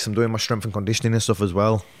doing all this, I'm doing my strength and conditioning and stuff as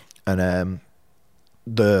well, and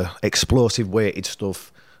the explosive weighted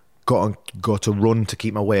stuff. Got to run to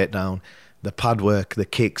keep my weight down. The pad work, the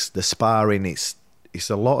kicks, the sparring. It's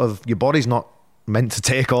a lot of, your body's not meant to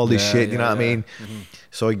take all this shit, you know what I mean?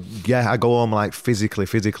 So yeah, I go home like physically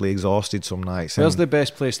exhausted some nights. Where's the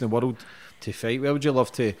best place in the world to fight? Where would you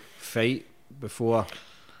love to fight before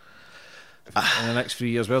in the next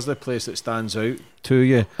 3 years? Where's the place that stands out to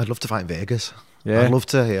you? I'd love to fight in Vegas. Yeah, I'd love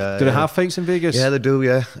to. Yeah. Do they have fights in Vegas? Yeah, they do.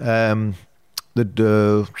 Yeah, they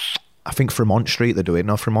do. I think Fremont Street they do it.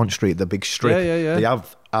 No, Fremont Street, the big strip. Yeah. They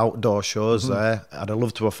have outdoor shows there. I'd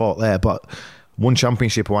love to have fought there, but one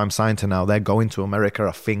championship who I'm signed to now, they're going to America,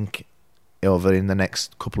 I think, over in the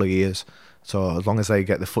next couple of years. So as long as they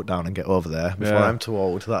get the foot down and get over there before I'm too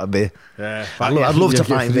old, that'd be. Yeah, I'd love to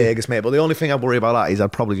fight in Vegas, mate. But the only thing I worry about that is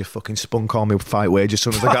I'd probably just fucking spunk on my fight wage as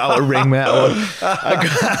soon as I got out of the ring, mate.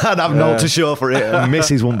 I'd have no to show for it, and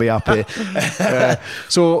Mrs. won't be happy.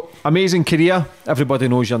 So amazing career. Everybody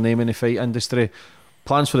knows your name in the fight industry.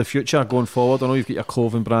 Plans for the future going forward? I know you've got your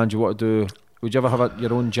clothing brand you want to do. Would you ever have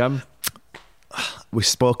your own gym? We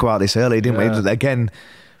spoke about this earlier, didn't we? Again,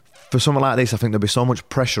 for something like this, I think there'll be so much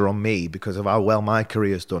pressure on me because of how well my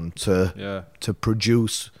career's done to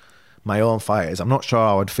produce my own fighters. I'm not sure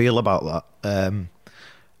how I'd feel about that.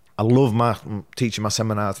 I love teaching my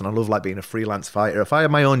seminars, and I love like being a freelance fighter. If I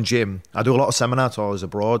had my own gym, I do a lot of seminar tours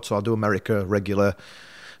abroad, so I do America regular,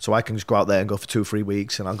 so I can just go out there and go for 2-3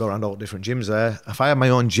 weeks, and I'll go around all different gyms there. If I had my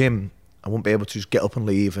own gym, I wouldn't be able to just get up and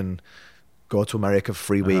leave and go to America for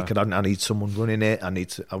 3 weeks, and I need someone running it.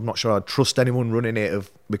 I'm not sure I'd trust anyone running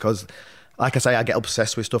it because, like I say, I get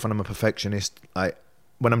obsessed with stuff and I'm a perfectionist.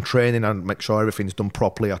 When I'm training, I make sure everything's done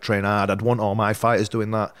properly. I train hard. I'd want all my fighters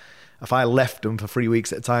doing that. If I left them for 3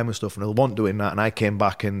 weeks at a time and stuff, and they weren't doing that, and I came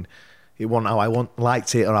back and it wasn't how I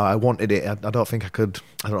liked it or how I wanted it, I don't think I could.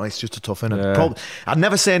 I don't know, it's just a tough one. I'd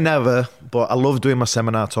never say never, but I love doing my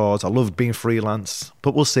seminar tours. I love being freelance,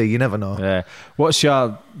 but we'll see. You never know. Yeah. What's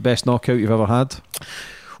your best knockout you've ever had?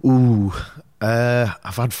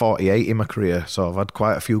 I've had 48 in my career, so I've had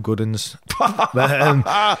quite a few good ones. but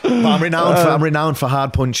I'm renowned for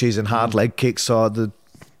hard punches and hard leg kicks. So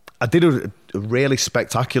I did a really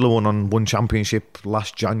spectacular one on one championship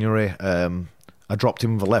last January. I dropped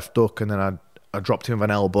him with a left hook, and then I dropped him with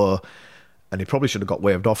an elbow, and he probably should have got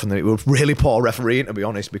waved off, and then it was really poor refereeing, to be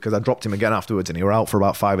honest, because I dropped him again afterwards and he were out for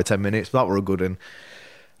about 5 or 10 minutes. That were a good one.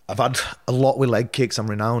 I've had a lot with leg kicks. I'm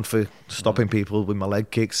renowned for stopping people with my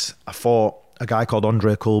leg kicks. I fought a guy called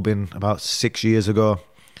Andre Kulbin about 6 years ago.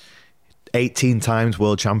 18 times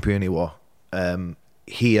world champion he was.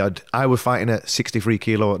 I was fighting at 63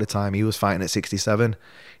 kilo at the time. He was fighting at 67.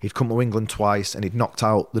 He'd come to England twice and he'd knocked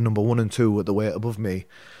out the number 1 and 2 at the weight above me.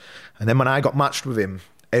 And then when I got matched with him,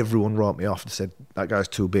 everyone wrote me off. They said, that guy's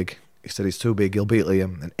too big. He said, he's too big, he'll beat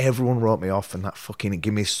Liam. And everyone wrote me off, and that fucking, it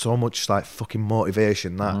gave me so much like fucking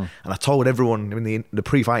motivation. That, and I told everyone in the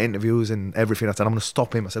pre-fight interviews and everything, I said, I'm going to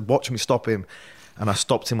stop him. I said, watch me stop him. And I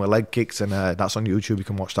stopped him with leg kicks, and that's on YouTube. You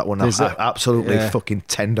can watch that one. I absolutely fucking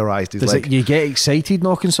tenderised his leg. You get excited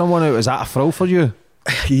knocking someone out? Is that a thrill for you?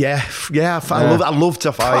 Yeah. I love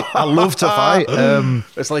to fight. I love to fight.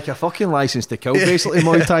 It's like a fucking license to kill, basically,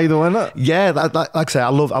 Muay Thai, though, isn't it? Yeah, like I say, I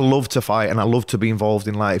love to fight, and I love to be involved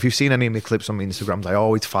in, like, if you've seen any of my clips on my Instagrams, I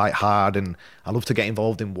always fight hard, and I love to get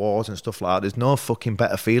involved in wars and stuff like that. There's no fucking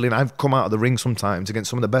better feeling. I've come out of the ring sometimes against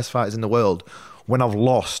some of the best fighters in the world when I've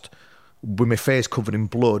lost, with my face covered in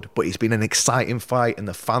blood, but it's been an exciting fight and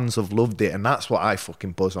the fans have loved it, and that's what I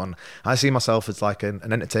fucking buzz on. I see myself as like an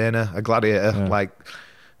entertainer, a gladiator. Like,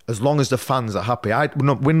 as long as the fans are happy, I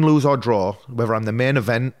win, lose or draw, whether I'm the main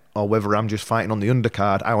event or whether I'm just fighting on the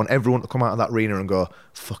undercard, I want everyone to come out of that arena and go,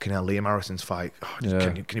 fucking hell, Liam Harrison's fight. Oh,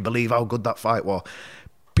 can you believe how good that fight was?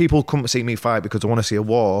 People come to see me fight because they want to see a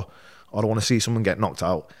war or they want to see someone get knocked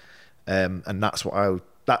out. And that's what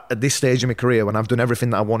at this stage of my career, when I've done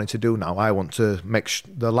everything that I wanted to do now, I want to make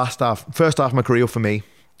the first half of my career for me,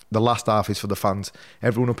 the last half is for the fans.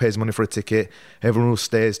 Everyone who pays money for a ticket, everyone who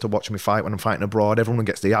stays to watch me fight when I'm fighting abroad, everyone who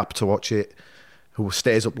gets the app to watch it, who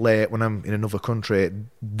stays up late when I'm in another country,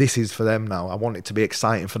 this is for them now. I want it to be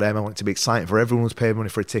exciting for them. I want it to be exciting for everyone who's paid money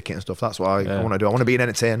for a ticket and stuff. That's what I want to do. I want to be an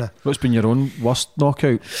entertainer. What's been your own worst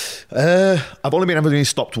knockout? I've only been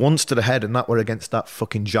stopped once to the head, and that were against that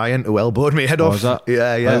fucking giant who elbowed me head off. Was that?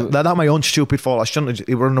 Yeah. That my own stupid fault. I shouldn't have.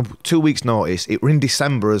 It were on a 2 weeks notice. It were in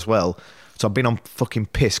December as well. So I've been on fucking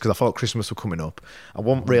piss because I thought Christmas was coming up. I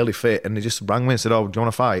wasn't really fit, and they just rang me and said, "Oh, do you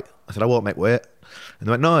want to fight?" I said, "I won't make weight." And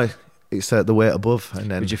they went, "No, it's the weight above." And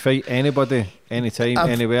then, did you fight anybody, anytime,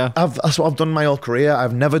 anywhere? That's what I've done my whole career.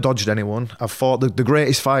 I've never dodged anyone. I've fought the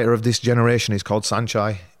greatest fighter of this generation is called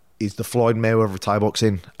Saenchai. He's the Floyd Mayweather of Thai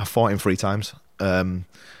boxing. I fought him 3 times. I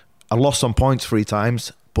lost on points 3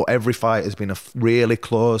 times, but every fight has been a really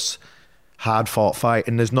close, hard fought fight,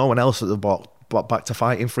 and there's no one else that have brought back to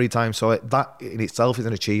fighting 3 times. So that in itself is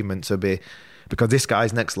an achievement to be, because this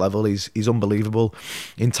guy's next level. He's unbelievable.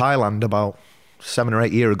 In Thailand about 7 or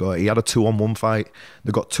 8 years ago, he had a 2-on-1 fight.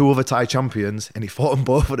 They got 2 other Thai champions and he fought them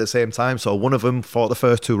both at the same time. So one of them fought the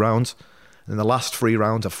first 2 rounds, and the last 3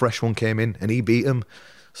 rounds a fresh one came in and he beat him.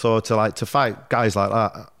 So to fight guys like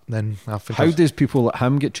that, then I think... How does people like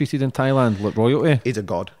him get treated in Thailand? Like royalty? He's a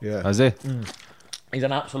god. Yeah. Is he? He's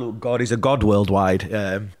an absolute god. He's a god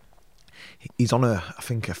worldwide. He's on I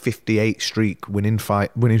think a 58 winning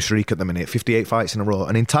streak at the minute. 58 fights in a row.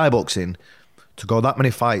 And in Thai boxing, to go that many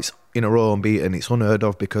fights in a row unbeaten, it's unheard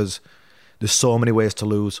of, because there's so many ways to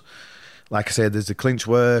lose. Like I said, there's the clinch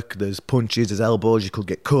work, there's punches, there's elbows, you could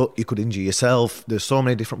get cut, you could injure yourself. There's so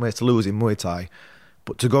many different ways to lose in Muay Thai.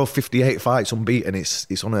 But to go 58 fights unbeaten, it's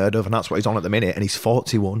unheard of, and that's what he's on at the minute, and he's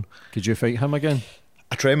 41. Could you fight him again?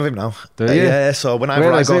 I train with him now. Do you? Yeah, so whenever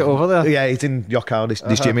Where I is go... it, over there? Yeah, he's in Yokkao,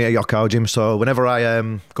 this gym here, Yokkao gym. So whenever I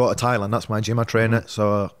go to Thailand, that's my gym, I train at.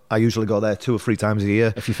 So I usually go there 2 or 3 times a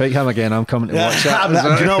year. If you fight him again, I'm coming to watch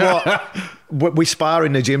that. Do you know what? We spar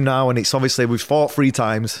in the gym now, and it's obviously, we've fought 3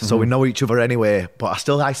 times, so we know each other anyway. But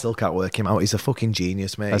I still can't work him out. He's a fucking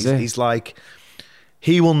genius, mate. He's like...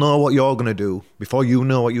 He will know what you're going to do before you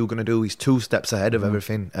know what you're going to do. He's 2 steps ahead of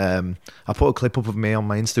everything. I put a clip up of me on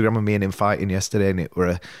my Instagram of me and him fighting yesterday, and it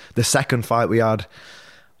were the second fight we had.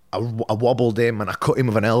 I wobbled him and I cut him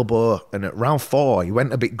with an elbow, and at round 4 he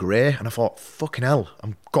went a bit grey, and I thought, fucking hell,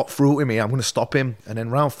 I've got through to me, I'm going to stop him. And then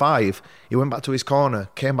round 5 he went back to his corner,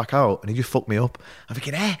 came back out, and he just fucked me up. I'm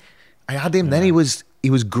thinking, I had him. Then he was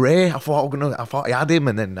grey. I thought I had him,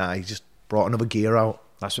 and then he just brought another gear out.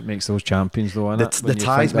 That's what makes those champions, though, isn't it? The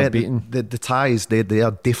Thais, mate, the Thais, they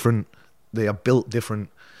are different. They are built different.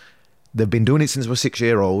 They've been doing it since they were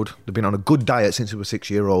 6-year-old. They've been on a good diet since they were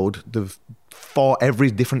 6-year-old. They've fought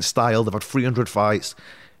every different style. They've had 300 fights.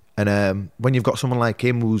 And when you've got someone like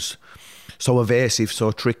him who's so evasive,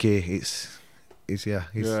 so tricky, he's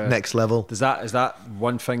next level. Is that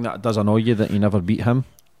one thing that does annoy you, that you never beat him?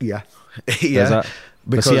 Yeah. Yeah.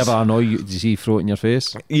 Does he ever annoy you? Does he throw it in your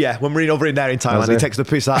face? Yeah, when we're over in there in Thailand, he takes the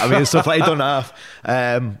piss out of me and stuff like he done half.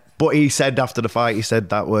 But he said after the fight, he said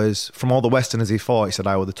that was, from all the Westerners he fought, he said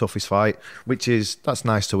I was the toughest fight, that's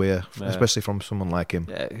nice to hear, especially from someone like him.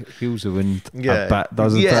 Yeah, feels the wind a Yeah. bit,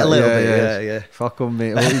 doesn't it? Yeah, a little bit, yeah. Fuck him,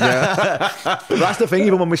 mate. What you get? But that's the thing,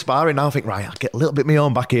 even when we're sparring now, I think, right, I'll get a little bit of my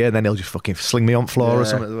own back here, and then he'll just fucking sling me on the floor or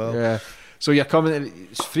something as well. Yeah. So you're coming,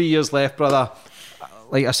 it's 3 years left, brother.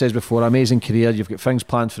 Like I said before, amazing career. You've got things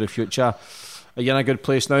planned for the future. Are you in a good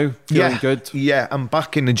place now? Feeling good? Yeah, I'm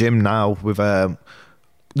back in the gym now with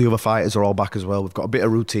the other fighters are all back as well. We've got a bit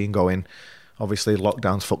of routine going. Obviously,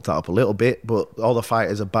 lockdown's fucked that up a little bit, but all the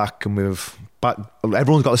fighters are back and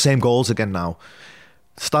everyone's got the same goals again now.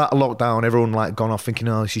 Start of lockdown, everyone like gone off thinking,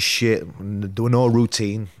 oh, this is shit. There were no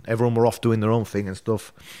routine. Everyone were off doing their own thing and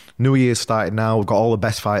stuff. New Year's started now. We've got all the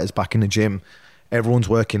best fighters back in the gym. Everyone's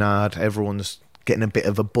working hard. Everyone's getting a bit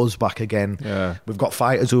of a buzz back again. Yeah. We've got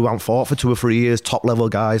fighters who haven't fought for 2 or 3 years, top level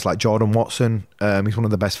guys like Jordan Watson. He's one of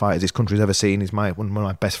the best fighters this country's ever seen. He's one of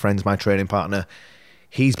my best friends, my training partner.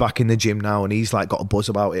 He's back in the gym now and he's like got a buzz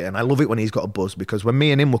about it. And I love it when he's got a buzz, because when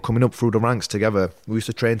me and him were coming up through the ranks together, we used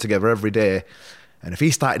to train together every day. And if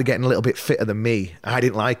he started getting a little bit fitter than me, I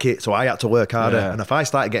didn't like it, so I had to work harder. Yeah. And if I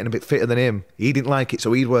started getting a bit fitter than him, he didn't like it,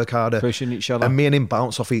 so he'd work harder. Pushing each other. And me and him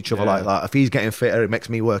bounce off each other like that. If he's getting fitter, it makes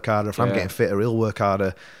me work harder. If I'm getting fitter, he'll work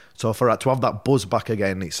harder. So to have that buzz back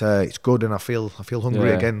again, it's good, and I feel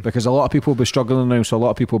hungry again. Because a lot of people will be struggling now, so a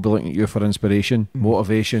lot of people will be looking at you for inspiration,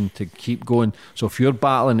 motivation to keep going. So if you're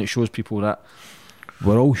battling, it shows people that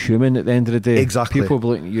we're all human at the end of the day. Exactly. People will be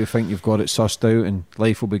looking at you, think you've got it sussed out and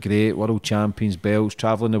life will be great, world champions, belts,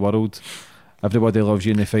 travelling the world. Everybody loves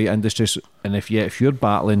you in the fight industry. And if you're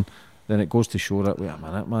battling, then it goes to show that, wait a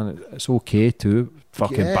minute, man, it's okay to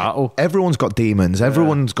fucking battle. Everyone's got demons.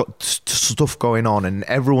 Everyone's got stuff going on, and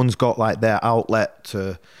everyone's got like their outlet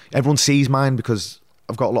to. Everyone sees mine because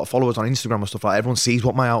I've got a lot of followers on Instagram and stuff like that. Everyone sees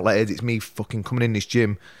what my outlet is. It's me fucking coming in this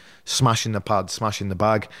gym, smashing the pad, smashing the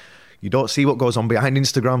bag. You don't see what goes on behind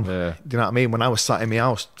Instagram. Yeah. Do you know what I mean? When I was sat in my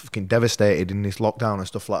house, fucking devastated in this lockdown and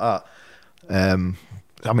stuff like that,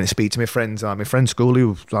 having to speak to my friends, my friend's school who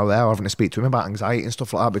was out there, having to speak to him about anxiety and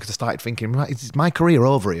stuff like that, because I started thinking, right, is my career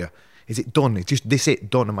over here? Is it done? Is just this it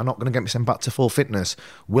done? Am I not going to get myself back to full fitness?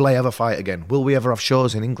 Will I ever fight again? Will we ever have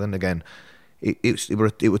shows in England again? It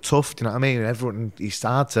was tough, do you know what I mean? Everyone, it's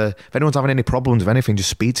hard to, if anyone's having any problems with anything,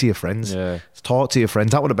 just speak to your friends. Yeah. Talk to your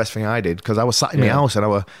friends. That was the best thing I did, because I was sat in my house and I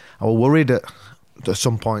was worried at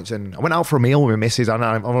some points, and I went out for a meal with my missus, and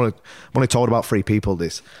I've only told about 3 people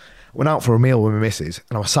this. I went out for a meal with my missus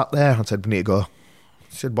and I was sat there and I said, we need to go.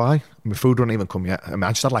 She said, why? My food wouldn't even come yet. I mean,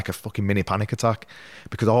 I just had like a fucking mini panic attack,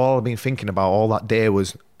 because all I've been thinking about all that day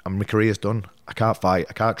was, my career's done. I can't fight.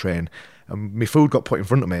 I can't train. And my food got put in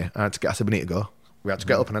front of me. And I said, we need to go. We had to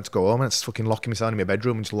get up and I had to go home, and it's fucking locking myself in my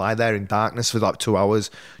bedroom and just lie there in darkness for like 2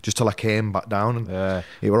 hours just till I came back down. And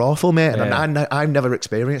it were awful, mate. And I've never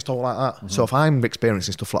experienced all like that. So if I'm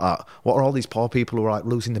experiencing stuff like that, what are all these poor people who are like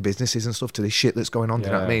losing their businesses and stuff to this shit that's going on? Do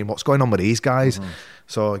you know what I mean? What's going on with these guys?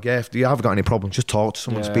 So yeah, if you have got any problems, just talk to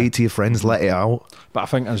someone, speak to your friends, let it out. But I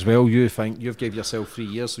think as well, you think you've gave yourself 3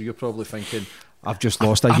 years, so you're probably thinking, I've just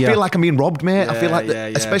lost a year. I feel like I'm being robbed, mate. I feel like,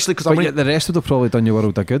 especially because the rest would have probably done you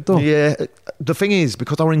world of good, though. Yeah, the thing is,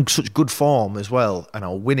 because I were in such good form as well, and I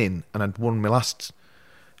was winning, and I'd won my last,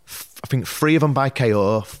 I think 3 of them by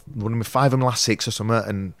KO, won my 5 of them last 6 or something,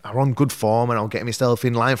 and I were on good form, and I was getting myself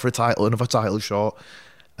in line for a title, another title short,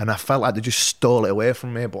 and I felt like they just stole it away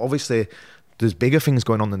from me. But obviously, there's bigger things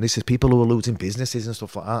going on than this. There's people who are losing businesses and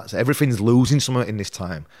stuff like that. So everything's losing something in this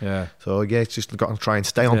time. Yeah. So yeah, it's just got to try and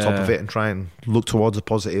stay on top of it and try and look towards the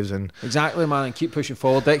positives. And exactly, man, and keep pushing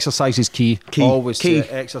forward. The exercise is key. Always key.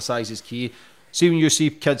 Exercise is key. See, when you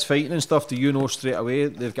see kids fighting and stuff, do you know straight away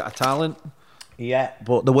they've got a talent? Yeah.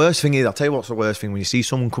 But the worst thing is, I'll tell you what's the worst thing, when you see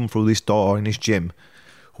someone come through this door in this gym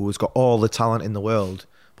who has got all the talent in the world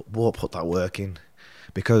but won't put that work in.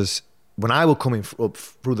 Because when I was coming up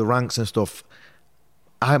through the ranks and stuff,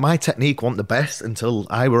 my technique wasn't the best until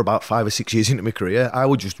I were about 5 or 6 years into my career. I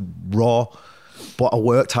was just raw, but I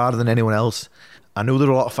worked harder than anyone else. I knew there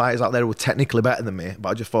were a lot of fighters out there who were technically better than me, but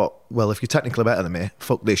I just thought, well, if you're technically better than me,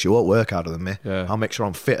 fuck this, you won't work harder than me. Yeah. I'll make sure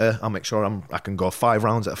I'm fitter. I'll make sure I can go 5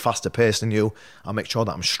 rounds at a faster pace than you. I'll make sure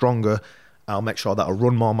that I'm stronger. I'll make sure that I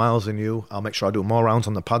run more miles than you. I'll make sure I do more rounds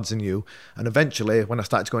on the pads than you. And eventually, when I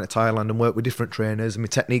started to go into Thailand and work with different trainers, my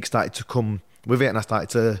technique started to come with it, and I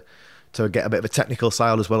started to get a bit of a technical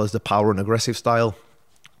style as well as the power and aggressive style.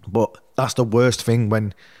 But that's the worst thing,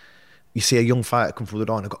 when you see a young fighter come through the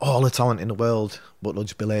door and they've got all the talent in the world, but they'll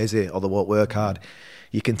just be lazy or they won't work hard.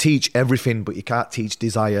 You can teach everything, but you can't teach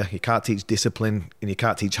desire, you can't teach discipline, and you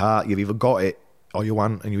can't teach heart. You've either got it or you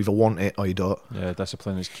want, and you either want it or you don't. Yeah,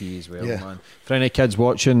 discipline is key as well, Yeah. man. For any kids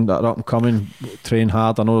watching that are up and coming, train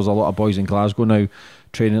hard. I know there's a lot of boys in Glasgow now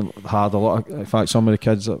training hard. In fact, some of the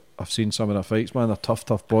kids that I've seen some of their fights, man, they're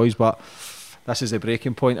tough boys. But this is a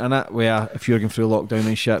breaking point in it, where if you're going through lockdown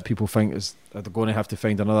and shit, people think they're going to have to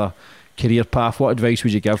find another career path. What advice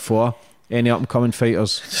would you give for any up and coming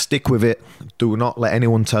fighters? Stick with it. Do not let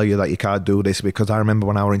anyone tell you that you can't do this, because I remember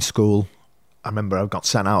when I was in school, I got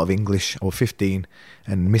sent out of English. I was 15,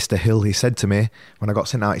 and Mr. Hill, he said to me when I got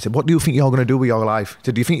sent out, he said, "What do you think you're going to do with your life?" He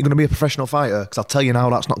said, "Do you think you're going to be a professional fighter? Because I'll tell you now,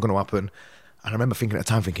 that's not going to happen." And I remember thinking at the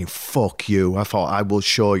time, fuck you. I thought, I will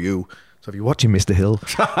show you. So if you're watching, Mr. Hill,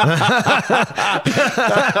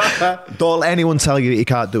 don't let anyone tell you that you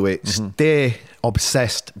can't do it. Stay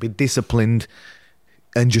obsessed, be disciplined,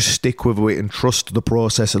 and just stick with it and trust the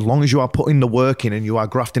process. As long as you are putting the work in and you are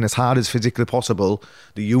grafting as hard as physically possible,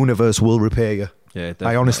 the universe will repay you. Yeah, definitely.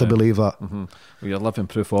 I honestly believe that. Well, you're living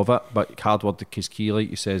proof of it, but hard work is key, like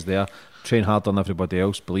you says there. Train harder than everybody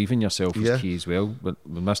else. Believe in yourself is key as well. But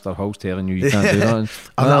with Mr. Hull's telling you can't do that.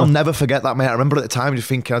 I'll never forget that, mate. I remember at the time just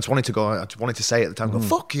thinking, I just wanted to say it at the time, go,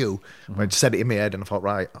 fuck you. I just said it in my head and I thought,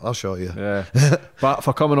 right, I'll show you. Yeah. But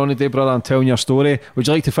for coming on today, brother, and telling your story, would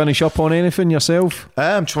you like to finish up on anything yourself?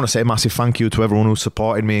 I just want to say a massive thank you to everyone who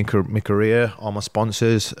supported me in my career, all my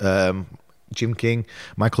sponsors, Jim King,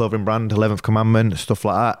 my clothing brand, 11th Commandment, stuff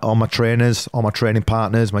like that, all my trainers, all my training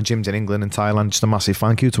partners, my gyms in England and Thailand. Just a massive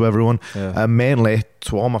thank you to everyone, and mainly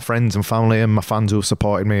to all my friends and family and my fans who have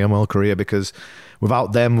supported me in my whole career, because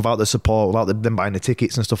without them, without the support, without them buying the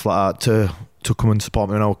tickets and stuff like that to come and support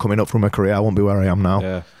me when I was coming up through my career, I won't be where I am now.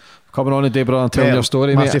 Yeah. Coming on today, brother, and telling your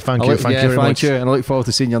story, mate. Massive thank you. Thank you very much. And I look forward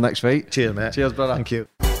to seeing your next fight. Cheers, mate. Cheers, brother. Thank you.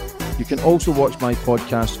 You can also watch my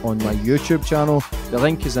podcast on my YouTube channel. The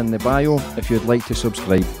link is in the bio if you'd like to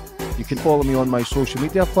subscribe. You can follow me on my social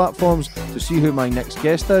media platforms to see who my next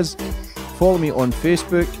guest is. Follow me on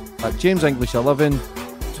Facebook at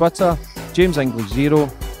JamesEnglish11, Twitter, JamesEnglish0,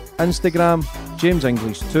 Instagram,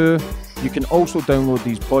 JamesEnglish2. You can also download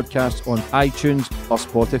these podcasts on iTunes or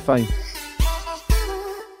Spotify.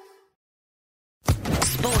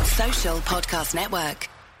 Sports Social Podcast Network.